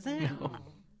 Oh, it wasn't? No.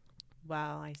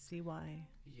 Wow, I see why.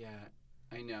 Yeah,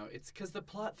 I know. It's because the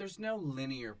plot. There's no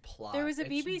linear plot. There was a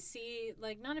It's- BBC,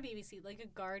 like not a BBC, like a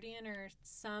Guardian or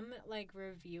some like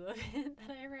review of it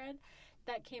that I read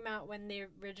that came out when the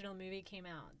original movie came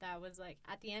out. That was like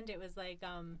at the end it was like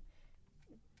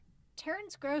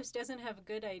Terrence Gross doesn't have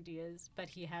good ideas, but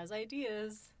he has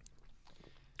ideas.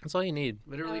 That's all you need.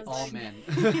 Literally I was all like- men.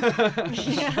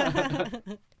 Yeah.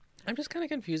 I'm just kind of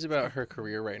confused about her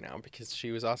career right now because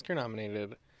she was Oscar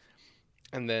nominated,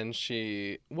 and then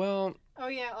Oh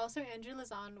yeah, also Andrew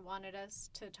Lazan wanted us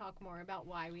to talk more about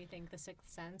why we think The Sixth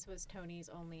Sense was Tony's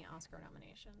only Oscar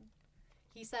nomination.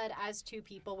 He said, as two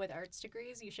people with arts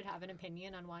degrees, you should have an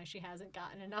opinion on why she hasn't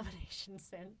gotten a nomination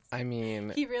since. I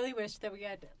mean, He really wished that we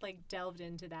had like delved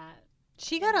into that.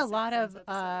 She got a Sixth lot of Sense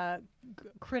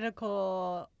episode.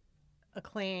 critical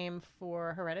acclaim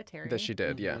for Hereditary. that she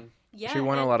did, yeah. Mhm. Yeah, She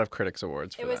won a and lot of critics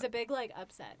awards for It was that. a big like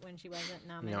upset when she wasn't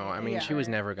nominated. No, I mean, Yeah. she was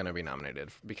never going to be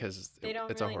nominated because They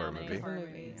don't it's really a horror nominate movie. horror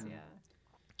Movies. movies.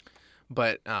 Yeah.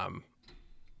 But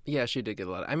yeah, she did get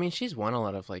a lot. I mean, she's won a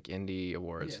lot of like indie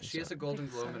awards. Yeah, and she has stuff. a Golden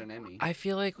think Globe so. and an Emmy. I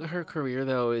feel like her career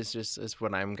though is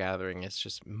what I'm gathering is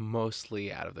just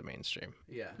mostly out of the mainstream.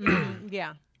 Yeah.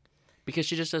 Yeah. Because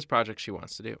she just does projects she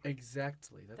wants to do.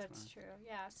 Exactly. That's That's fine. true.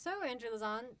 Yeah. So, Andrew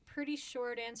Lazan, pretty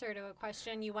short answer to a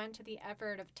question you went to the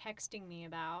effort of texting me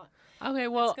about. Okay,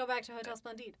 Let's go back to Hotel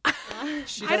Splendide.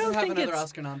 She I doesn't don't have think another it's-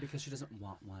 Oscar nom because she doesn't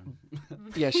want one.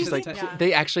 yeah, she's like, Yeah.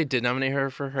 they actually did nominate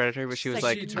her for Hereditary, but she was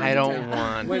Like, like, she I turned it don't down.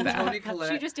 want When that. Toni she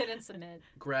Collette just didn't submit.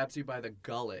 grabs you by the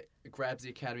gullet, grabs the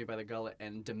Academy by the gullet,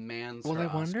 and demands Well, her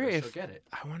I wonder Oscar, if she'll get it.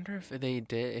 I wonder if they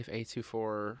did, if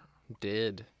A24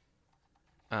 did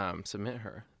submit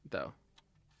her though.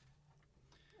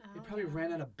 They probably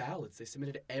ran out of ballots. They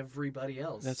submitted everybody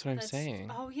else. That's what I'm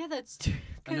saying. Oh yeah, that's true.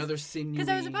 Another sinewy Because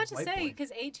I was about to white say, boy.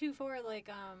 because A24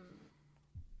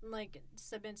 like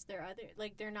submits their other,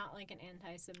 like they're not like an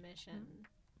anti-submission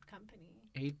company.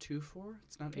 A24?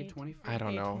 It's not A- A24? I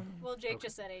don't know. Well, Jake Okay.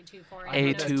 just said A24. I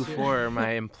heard that too. A24,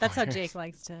 my employer. That's how Jake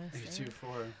likes to say it.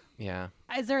 A24. Yeah,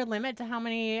 Is there a limit to how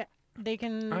many they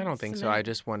can I don't think so. submit? I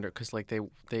just wonder because like they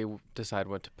decide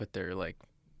what to put their like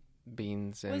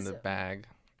beans in Was the it- bag.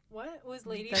 What was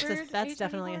Lady That's, Bird? that's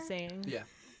definitely a A24? saying. Yeah.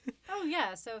 Oh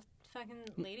yeah, so fucking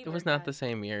Lady It Bird. was not got- the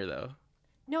same year though.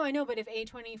 No, I know, but if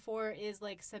A24 is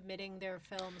like submitting their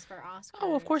films for Oscars.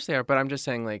 Oh, of course they are, but I'm just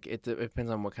saying like it depends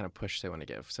on what kind of push they want to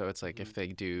give. So it's like Mm-hmm. if they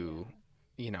do,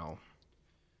 you know,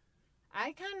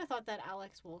 I kind of thought that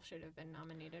Alex Wolff should have been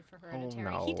nominated for Hereditary.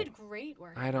 no. He did great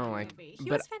work. I in don't that like- movie. He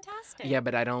but- was fantastic. yeah,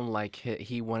 but I don't like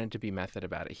he wanted to be method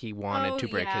about it. He wanted Oh, to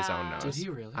break his own yeah. nose. Did he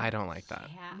really? I don't like that.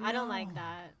 Yeah, I don't like No.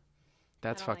 that.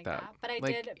 That's I don't fucked like up. that. But I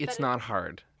Like did. it's but not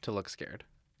hard to look scared.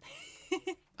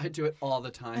 I do it all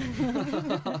the time.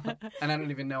 And I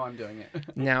don't even know I'm doing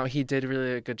it. Now he did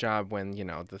really a good job when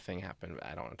the thing happened. But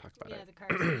I don't want to talk about Yeah, it. the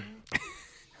car scene.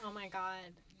 Oh my god,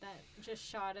 that just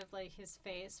shot of like his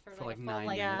face for, For, like, like, a full, 9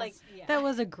 like, minutes. like yeah. That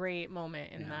was a great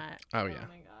moment in Yeah. that. Oh Oh yeah.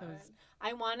 my god. was-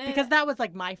 I wanted Because that was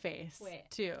like my face Wait.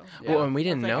 too. Yeah. Well, and we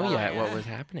didn't It's like, know oh, yet what yeah. was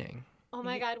happening. Oh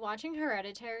my god, watching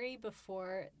Hereditary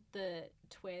before the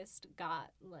twist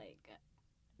got like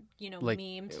Like,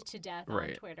 memed to death on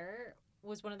right. Twitter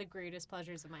was one of the greatest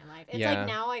pleasures of my life. It's Yeah. like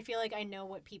now I feel like I know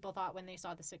what people thought when they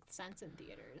saw The Sixth Sense in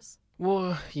theaters.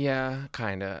 Well, yeah,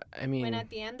 kinda. I mean, When at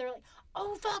the end they're like,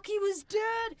 "Oh fuck, he was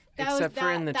dead." except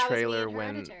for in the that was me trailer in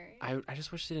when Hereditary. I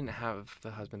just wish they didn't have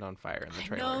the husband on fire in the I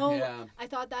trailer. know. Yeah. I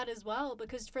thought that as well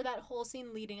because for that whole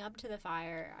scene leading up to the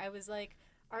fire, I was like,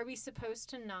 "Are we supposed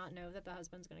to not know that the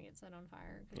husband's gonna get set on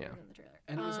fire?" 'Cause it Yeah. was in the trailer.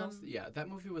 And it was also, that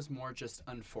movie was more just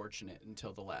unfortunate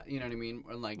until the last, you know what I mean?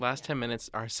 Or like, Last 10 minutes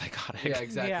are psychotic. yeah,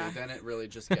 exactly. Yeah. Then it really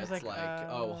just gets like,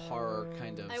 horror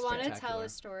kind of I want to tell spectacular. a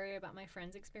story about my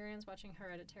friend's experience watching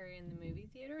Hereditary in the movie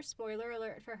theater. Spoiler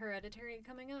alert for Hereditary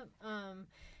coming up.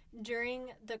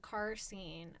 During the car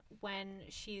scene when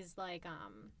she's like,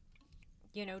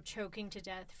 choking to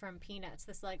death from peanuts,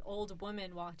 this like old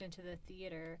woman walked into the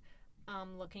theater,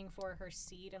 looking for her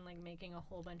seat and like making a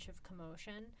whole bunch of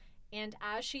commotion. And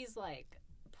as she's like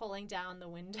pulling down the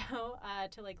window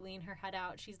to like lean her head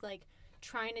out, she's like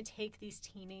trying to take these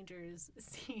teenagers'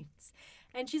 seats.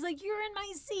 And she's like, "You're in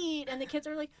my seat." And the kids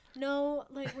are like, "No,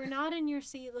 like, we're not in your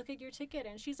seat. Look at your ticket."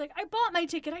 And she's like, "I bought my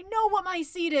ticket. I know what my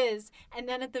seat is." And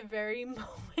then at the very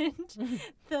moment,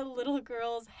 the little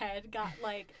girl's head got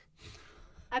like,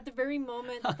 at the very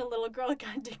moment the little girl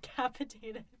got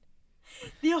decapitated,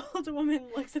 the old woman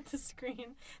looks at the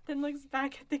screen, then looks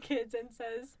back at the kids and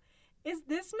says, "Is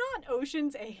this not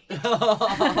Ocean's 8?"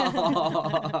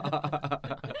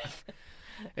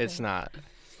 It's not.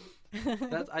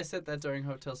 I said that during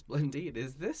Hotel Splendide.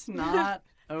 Is this not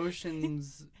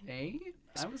Ocean's 8?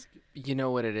 I was. You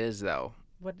know what it is, though?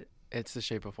 What? It's The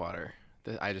Shape of Water.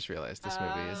 I just realized this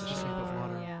movie is The Shape of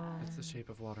Water. Yeah. It's The Shape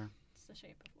of Water. It's the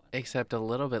shape of water. Except a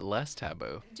little bit less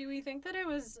taboo. Do we think that it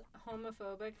was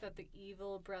homophobic that the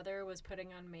evil brother was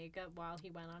putting on makeup while he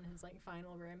went on his like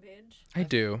final rampage? I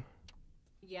do.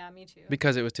 Yeah, me too.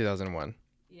 Because it was 2001.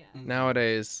 Yeah, Mhm.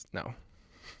 Nowadays, no.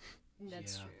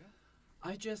 that's Yeah. true.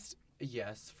 I just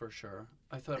yes, for sure.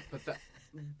 I thought, but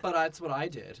that's what I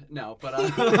did. No, but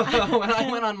when I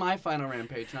went on my final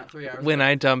rampage, not 3 hours. When later,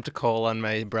 I dumped coal on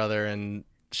my brother and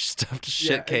stuffed a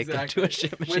shit cake into a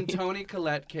shit machine. When Toni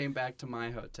Collette came back to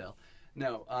my hotel,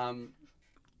 no.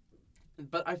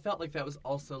 But I felt like that was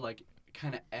also like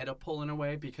kind of Oedipal in a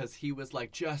way because he was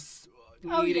like just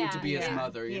Oh, needing yeah, to be his yeah.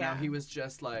 mother. You know, Yeah. he was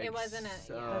just like It wasn't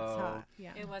so. That's hot.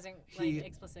 Yeah. It wasn't like He-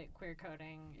 explicit queer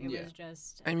coding. It Yeah. was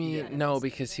just. I mean, Yeah. no,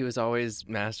 because he was always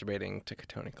masturbating to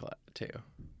Toni Collette, too.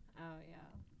 Oh yeah.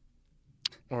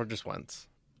 Or just once.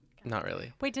 Not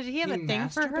really. Wait, did he have He a thing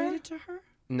for her? masturbated to her?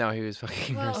 No, he was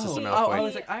fucking Well, Narcissa he- Malfoy. I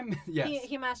was like, yes.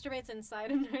 He masturbates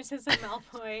inside of Narcissa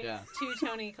Malfoy Yeah. to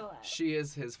Toni Collette. She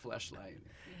is his fleshlight.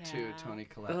 to Yeah. Tony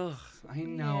Collette. Ugh. I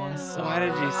know. I'm Yeah. sorry. Why did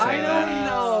you say I that? don't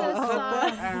know. So Cut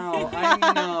that sorry. out.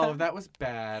 I know. That was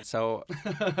bad. So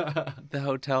the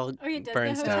hotel Oh, yeah, does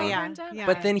burns the hotel down. Yeah, burn down? yeah.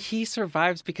 But then he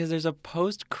survives because there's a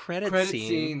post-credit Credit scene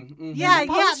scene. Mhm. Yeah, yeah.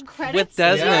 Post-credits with scene?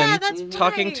 Desmond Yeah, that's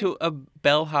talking right. to a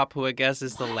bellhop who I guess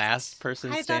is the last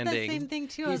person I thought standing. the same thing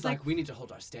too. I He's was like, we need to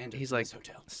hold our standards He's in like, this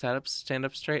hotel. stand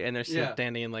up straight, and they're Yeah.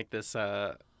 standing in like this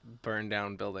burned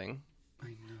down building. I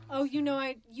know. Oh,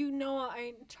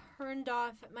 I turned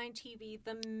off my TV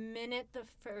the minute the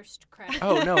first credit.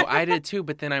 Oh no, I did too.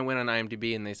 But then I went on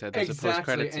IMDb and they said there's a post Exactly,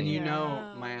 credit and scene. you Yeah.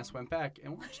 know, my ass went back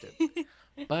and watched it.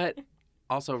 But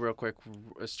also, real quick,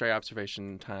 a stray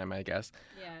observation time, I guess.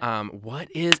 Yeah. What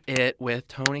is it with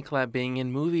Toni Collette being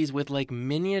in movies with like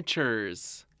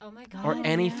miniatures Oh my god. or Oh,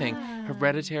 anything? yeah.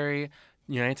 Hereditary,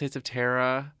 United States of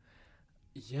Terror.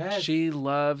 Yes. She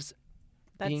loves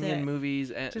That's being it. in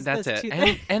movies, and Just that's those it. two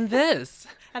And, and this.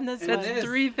 And this And one. That's this.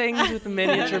 3 things with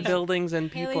miniature buildings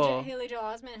and people. Haley Joel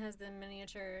Osment has the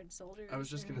miniature soldiers. I was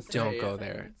just gonna in say Don't it. go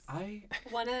there. I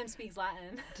One of them speaks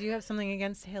Latin. Do you have something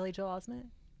against Haley Joel Osment?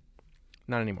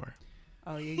 Not anymore.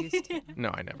 Oh, you used to.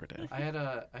 No, I never did. I had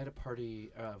a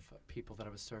party of people that I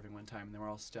was serving one time, and they were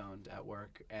all stoned at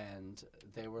work, and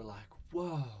they were like,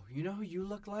 "Whoa, you know who you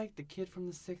look like? The kid from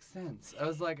The Sixth Sense." I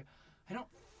was like, I don't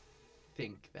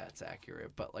think that's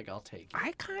accurate, but like I'll take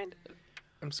it.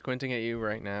 I'm squinting at you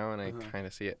right now, and I Uh-huh. kind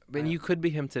of see it. But I- you could be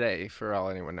him today, for all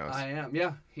anyone knows. I am,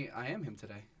 yeah. I am him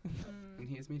today, Mm. and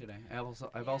he is me today.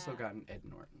 I've also Yeah. gotten Ed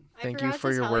Norton. I Thank you forgot for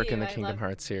to your tell work you, in the I Kingdom love-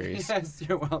 Hearts series. Yes,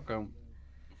 you're welcome.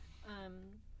 Um,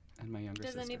 And my younger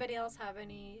does sister. anybody else have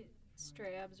any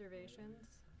stray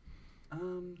observations?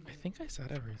 I think I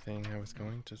said everything I was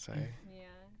going to say. Yeah.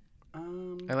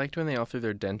 I liked when they all threw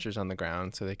their dentures on the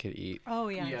ground so they could eat. Oh,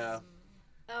 yes. Yeah.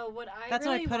 Oh, what I That's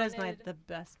really what I put as wanted, the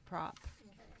best prop.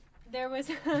 There was.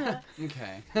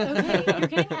 Okay. Okay, you're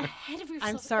getting ahead of yourself.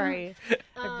 I'm sorry.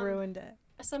 I've Um, ruined it.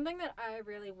 Something that I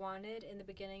really wanted in the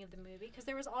beginning of the movie, because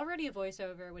there was already a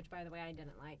voiceover, which, by the way, I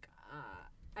didn't like.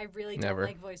 I really Never.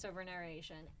 don't like voiceover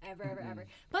narration, ever.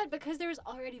 But because there was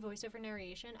already voiceover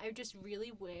narration, I just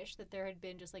really wish that there had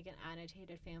been just like an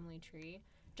annotated family tree,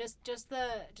 just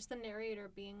the narrator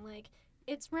being like,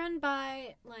 it's run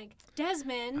by like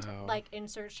Desmond, Oh. like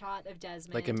insert shot of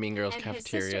Desmond, Like a Mean Girls and his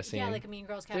cafeteria sister, scene. yeah, like a Mean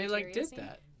Girls They cafeteria. like did scene.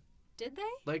 that. Did they?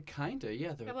 Like kinda,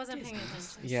 yeah. I wasn't paying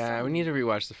attention. Yeah, we need to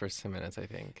rewatch the first 10 minutes, I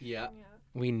think. Yeah.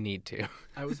 We need to.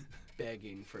 I was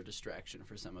begging for distraction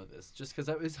for some of this, just because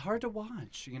it's hard to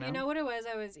watch. You know. You know what it was?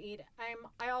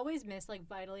 I always miss like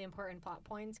vitally important plot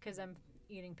points because I'm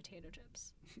eating potato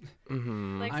chips.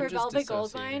 Hmm. Like I'm for just Velvet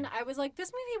dissociating. Goldmine, I was like,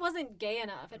 this movie wasn't gay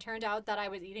enough. It turned out that I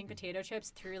was eating potato chips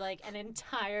through like an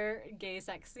entire gay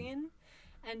sex scene,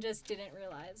 and just didn't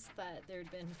realize that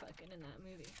there'd been fucking in that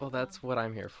movie. Well, that's what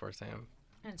I'm here for, Sam.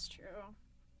 That's true.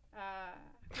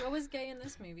 What was gay in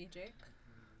this movie, Jake?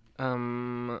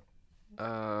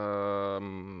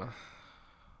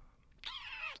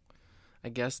 I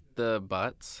guess the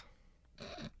butts.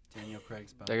 Daniel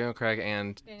Craig's butt. Daniel Craig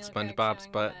and Daniel Craig SpongeBob's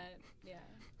showing butt. that-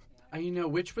 Yeah. You know,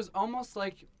 which was almost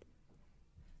like,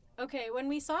 Okay, when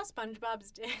we saw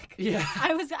SpongeBob's dick, yeah.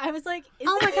 I was like,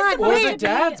 Oh isn't my he God, supposed Or was to it be,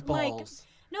 Dad's like- balls?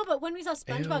 No, but when we saw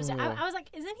SpongeBob's, Ew. I was like,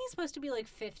 isn't he supposed to be like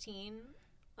 15?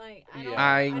 Like, I don't. Yeah.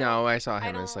 I don't- know. I saw I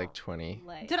him as don't like 20.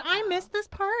 like Did I miss this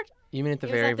part? You mean at the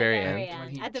It was very, at the very very end? When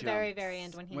he At the very, jumps. very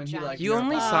end when he When he, jumps. like, You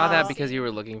only Oh. saw that because you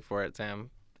were looking for it, Sam.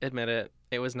 Admit it.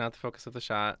 It was not the focus of the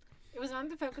shot. It was not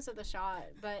the focus of the shot,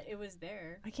 but it was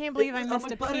there. I can't believe I Oh missed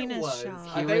my a God, it penis was.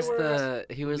 shot. He They was were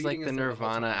he was like leading the us there the whole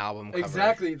Nirvana time. album cover.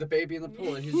 Exactly, the baby in the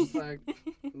pool. And he's just like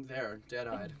there,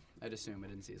 dead-eyed. I'd assume I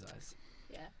didn't see his eyes.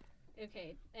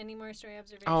 Okay. Any more stray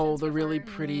observations? Oh, the really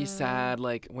before- pretty sad,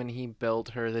 like when he built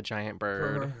her the giant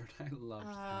bird. I loved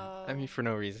that. Oh, I mean, for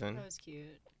no reason. that was cute.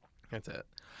 That's it.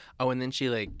 Oh, and then she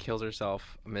like kills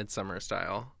herself, Midsummer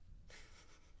style.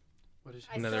 What is she?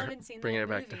 I still haven't seen bringing that it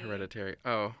back to movie. Hereditary.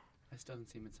 Oh, I still haven't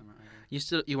seen Midsummer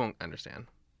either. you won't understand.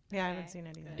 Yeah, I haven't Okay. seen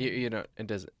it either. You don't. It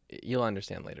does. You'll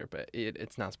understand later, but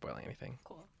it's not spoiling anything.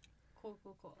 Cool.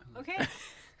 Okay.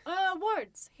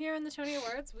 Awards. Here in the Tony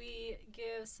Awards, we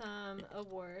give some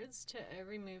awards to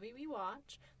every movie we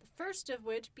watch. The first of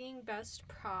which being Best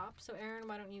Prop. So, Aaron,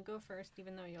 why don't you go first,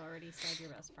 even though you already said your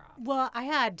Best Prop? Well, I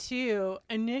had two.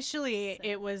 Initially, So-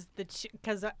 it was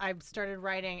because I started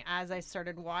writing as I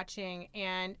started watching,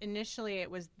 and initially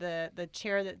it was the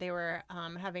chair that they were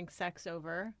having sex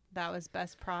over. That was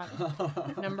best prop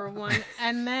number one,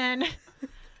 and then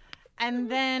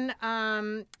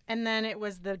it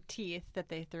was the teeth that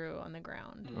they threw on the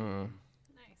ground. Mm.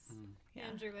 Nice. Yeah.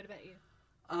 Andrew, what about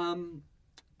you?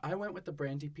 I went with the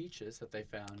brandy peaches that they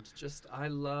found. Just I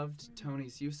loved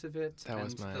Tony's use of it. That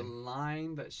was and the mine.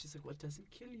 line that she's like, "What doesn't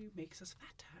kill you makes us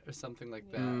fatter," or something like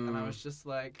that. And I was just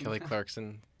like, Kelly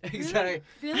Clarkson. exactly.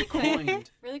 Really quick.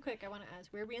 Coined. Really quick, I want to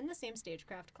ask: were we in the same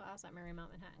stagecraft class at Marymount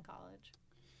Manhattan College?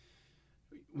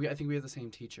 I think we had the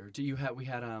same teacher. Do you have? We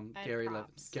had I had Gary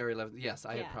props. Gary Lev. Yes,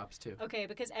 I Yeah. had props too. Okay,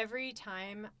 because every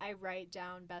time I write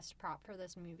down best prop for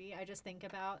this movie, I just think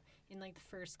about in like the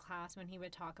first class when he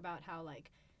would talk about how like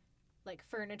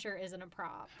furniture isn't a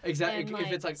prop. Exactly. And,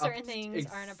 if it's like certain things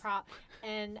aren't a prop,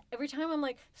 and every time I'm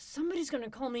like, somebody's gonna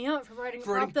call me out for writing a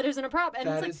For prop writing- that isn't a prop, and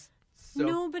that it's like is so.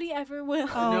 nobody ever will.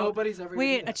 Oh, Nobody's ever.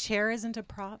 Wait, gonna a chair isn't a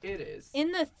prop? do that. It is.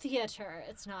 In the theater,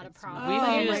 it's not It's a prop. not.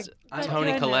 We've Oh, used my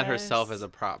Tony Collette goodness. herself as a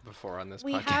prop before on this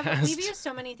We've podcast. used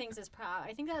so many things as prop.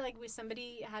 I think that like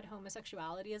somebody had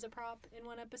homosexuality as a prop in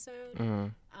one episode.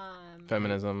 Mhm. Um,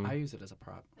 Feminism. I use it as a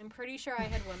prop. I'm pretty sure I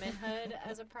had womanhood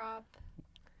as a prop.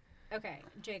 Okay,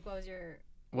 Jake, what was your?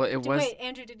 Well, it was. Wait,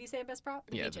 Andrew, did you say best prop?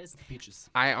 Yeah, Peaches. Peaches.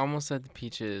 I almost said the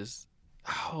peaches.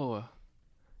 Oh,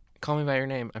 call me by your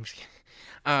name. I'm just kidding.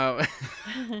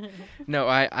 No,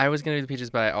 I was gonna do the peaches,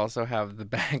 but I also have the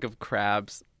bag of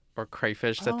crabs or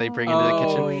crayfish that they bring into the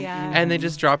kitchen. Oh, yeah. And they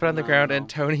just drop it on the ground, and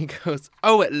Tony goes,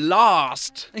 "Oh, at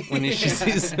last!" when she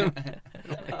sees them.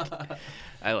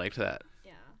 I liked that.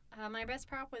 Yeah. My best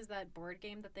prop was that board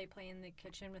game that they play in the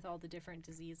kitchen with all the different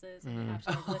diseases, and you Mhm. have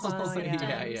to like, list the Oh, yeah.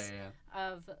 symptoms yeah.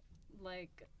 of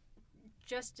like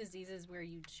just diseases where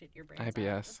you shit your brains IBS.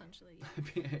 out,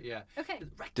 essentially. yeah. Okay.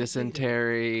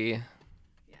 Dysentery.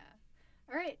 Yeah.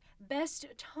 All right. Best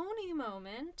Tony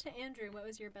moment. Andrew, what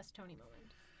was your best Tony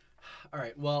moment? All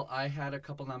right. Well, I had a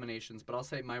couple nominations, but I'll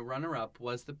say my runner-up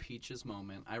was the Peaches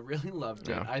moment. I really loved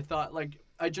it. Yeah. I thought,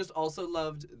 I just also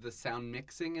loved the sound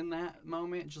mixing in that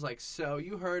moment. Just so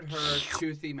you heard her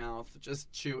toothy mouth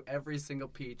just chew every single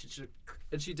peach,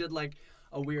 and she did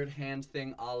a weird hand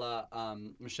thing, a la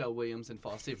Michelle Williams and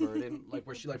Fosse Verdon,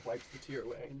 where she wipes the tear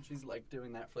away, and she's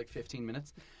doing that for 15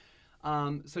 minutes.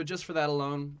 So just for that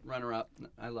alone, runner-up.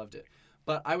 I loved it.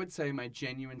 But I would say my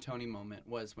genuine Tony moment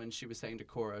was when she was saying to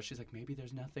Cora, she's like, maybe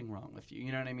there's nothing wrong with you.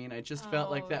 You know what I mean? I just felt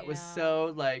like that was yeah.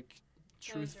 so, was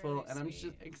truthful. really And I'm just,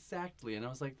 sweet. exactly. And I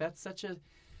was like, that's such a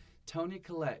Tony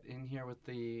Collette in here with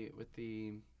the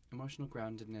emotional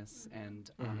groundedness and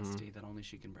honesty that only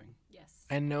she can bring. Yes.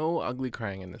 And no ugly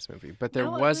crying in this movie, but there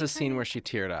No was ugly a scene crying? where she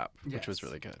teared up, which was Yes.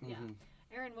 really good. Yeah. Mhm.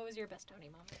 Erin, what was your best Tony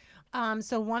moment?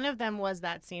 So one of them was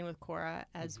that scene with Cora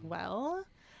as well.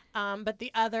 But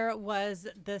the other was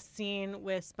the scene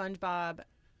with SpongeBob.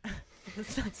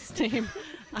 That's not his name.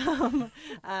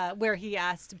 Where he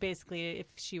asked basically if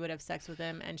she would have sex with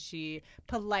him, and she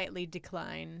politely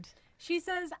declined. She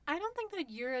says, I don't think that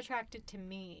you're attracted to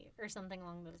me, or something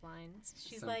along those lines.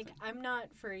 She's like, Something. I'm not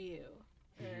for you.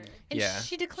 Or, And Yeah.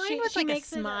 she declined She- with she a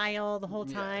makes it a- smile the whole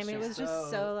Yeah, time. It she's was just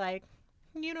so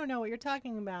you don't know what you're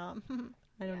talking about.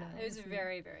 I don't know. It was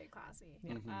very, very classy.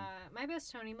 Yeah. Mhm. My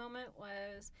best Tony moment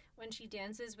was when she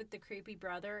dances with the creepy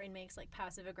brother and makes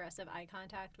passive aggressive eye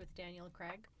contact with Daniel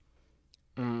Craig.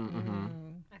 Mm-hmm.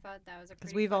 I thought that was a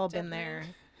Because pretty we've all fucked up been there.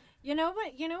 move. You know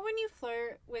what? You know when you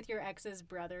flirt with your ex's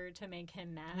brother to make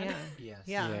him mad? Yeah. Yes.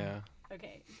 Yeah. Yeah.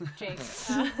 Okay, Jake.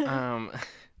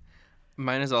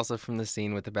 Mine is also from the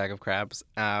scene with the bag of crabs.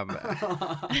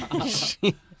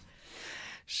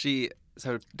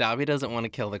 So Dobby doesn't want to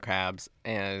kill the crabs,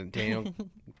 and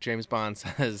James Bond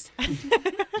says,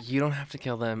 "You don't have to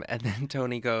kill them." And then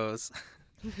Tony goes,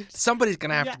 "Somebody's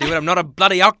gonna have to do it. I'm not a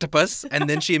bloody octopus." And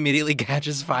then she immediately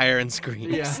catches fire and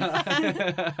screams.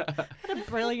 Yeah. What a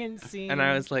brilliant scene. And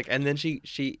I was like, and then he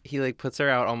puts her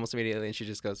out almost immediately, and she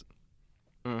just goes,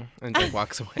 and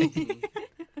walks away.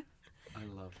 I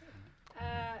love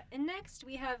that. And next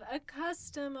we have a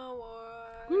custom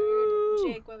award. Woo!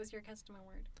 Jake, what was your custom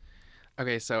award?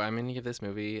 Okay, so I'm going to give this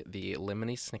movie the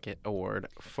Lemony Snicket Award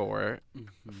for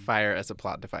Mhm. fire as a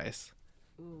plot device.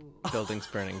 Ooh. Buildings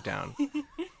burning down.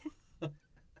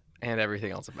 And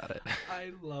everything else about it.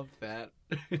 I love that.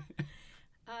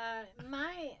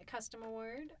 My custom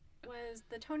award was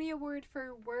the Tony Award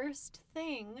for worst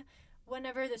thing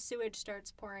whenever the sewage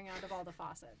starts pouring out of all the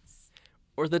faucets.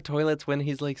 Or the toilets when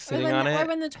he's sitting on Or it.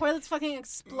 when the toilets fucking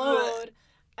explode.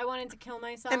 I wanted to kill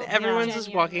myself. And everyone's just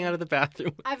walking genuinely. out of the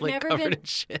bathroom I've never covered been- in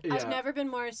shit. Yeah. I've never been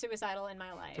more suicidal in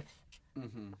my life.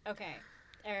 Mm-hmm. Okay.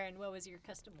 Erin, what was your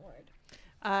custom award?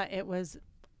 it was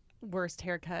worst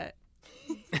haircut.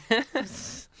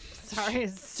 Sorry,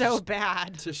 it's so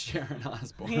bad. To Sharon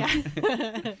Osbourne.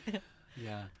 Yeah.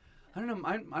 Yeah. I don't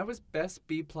know. I was best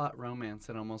B-plot romance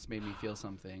that almost made me feel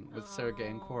something with Sergei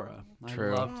and Cora.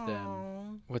 True. I loved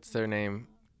them. What's their name?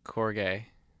 Corgay.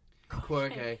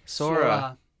 Jorge.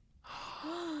 Sora.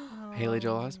 Haley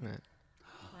Joel Osment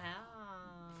Wow.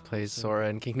 plays Sora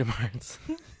in Kingdom Hearts.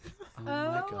 Oh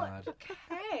my god.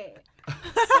 Okay.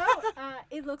 So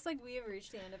it looks like we have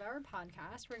reached the end of our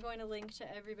podcast. We're going to link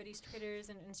to everybody's Twitters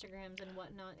and Instagrams and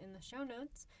whatnot in the show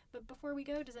notes. But before we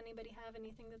go, does anybody have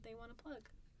anything that they want to plug?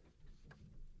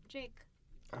 Jake.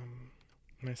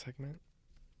 My segment.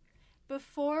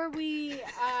 Before we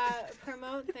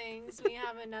promote things, we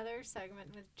have another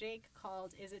segment with Jake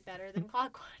called "Is It Better Than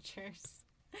Clock Watchers?"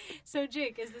 So,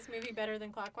 Jake, is this movie better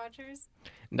than Clock Watchers?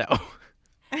 No.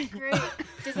 Great.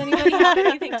 Does anybody have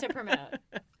anything to promote?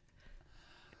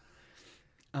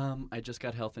 I just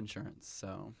got health insurance,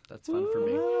 so that's fun for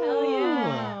me. Hell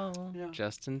yeah. Yeah.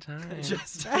 Just in time.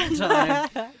 Just in time.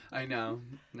 I know.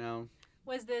 No.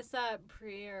 Was this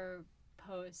pre or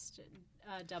post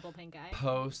double pink eye?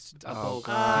 Post Oh, double.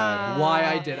 God. Why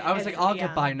I did. I was It's- like, I'll yeah.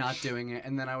 get by not doing it,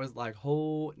 and then I was like,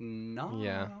 oh no.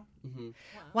 Yeah. Mm-hmm.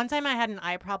 Wow. One time I had an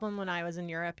eye problem when I was in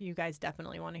Europe. You guys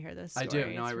definitely want to hear this I story.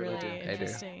 do. No, it's I really do. I do.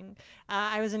 interesting.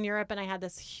 I was in Europe and I had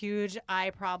this huge eye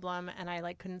problem and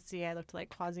I couldn't see. I looked like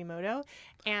Quasimodo,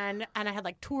 and I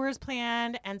had tours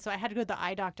planned, and so I had to go to the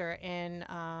eye doctor in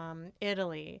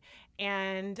Italy,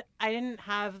 and I didn't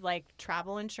have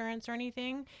travel insurance or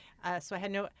anything, so I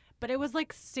had no. But it was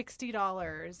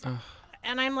 $60. Ugh.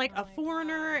 And I'm Oh a my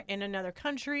foreigner God. in another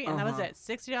country, and that was Uh-huh. it,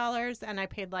 $60, and I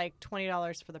paid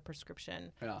 $20 for the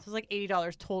prescription. Yeah. So it was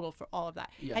 $80 total for all of that.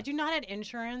 Yeah. Had you not had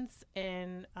insurance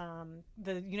in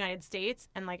the United States,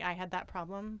 and I had that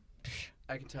problem,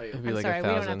 I can tell you. It'd be I'm like sorry, we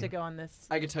don't have 1,000. to go on this.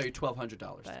 I can tell you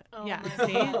 $1,200. But Oh yeah, my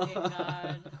see. fucking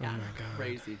God. Oh Yeah. my god.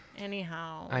 Crazy.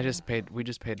 Anyhow, We just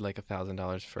paid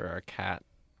 $1,000 for our cat.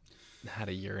 Had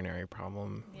a urinary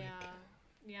problem. Yeah.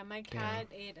 Yeah, my cat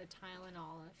ate a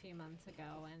Tylenol a few months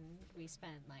ago, and we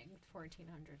spent $1,400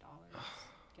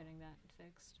 getting that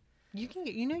fixed. you can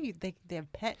get. They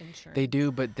have pet insurance. They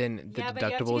do, but then the Yeah, but you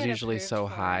have to deductible is get usually approved so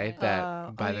for high it. that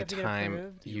Oh, by you the have to get time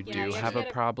approved? you Yeah, do you have have to a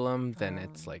get problem, then Oh.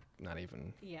 it's not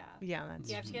even. Yeah. Yeah, that's.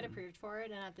 You have to get approved for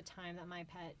it, and at the time that my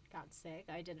pet got sick,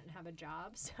 I didn't have a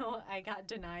job, so I got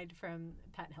denied from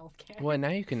pet health care. Well, now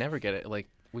you can never get it.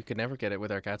 We could never get it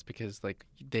with our cats because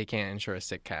they can't insure a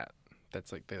sick cat.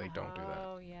 That's they don't do that.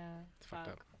 Oh, yeah. It's fucked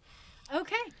Fuck. up.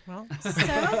 Okay, Well,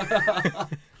 so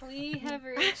we have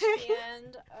reached the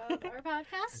end of our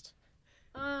podcast.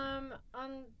 On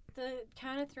the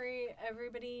count of 3,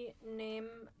 everybody name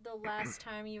the last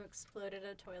time you exploded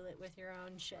a toilet with your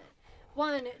own shit.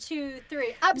 1, 2,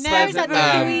 3. Upstairs at the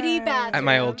Never. 3D bathroom. At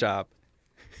my old job.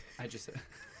 I just said.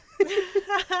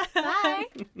 Bye.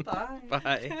 Bye.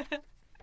 Bye.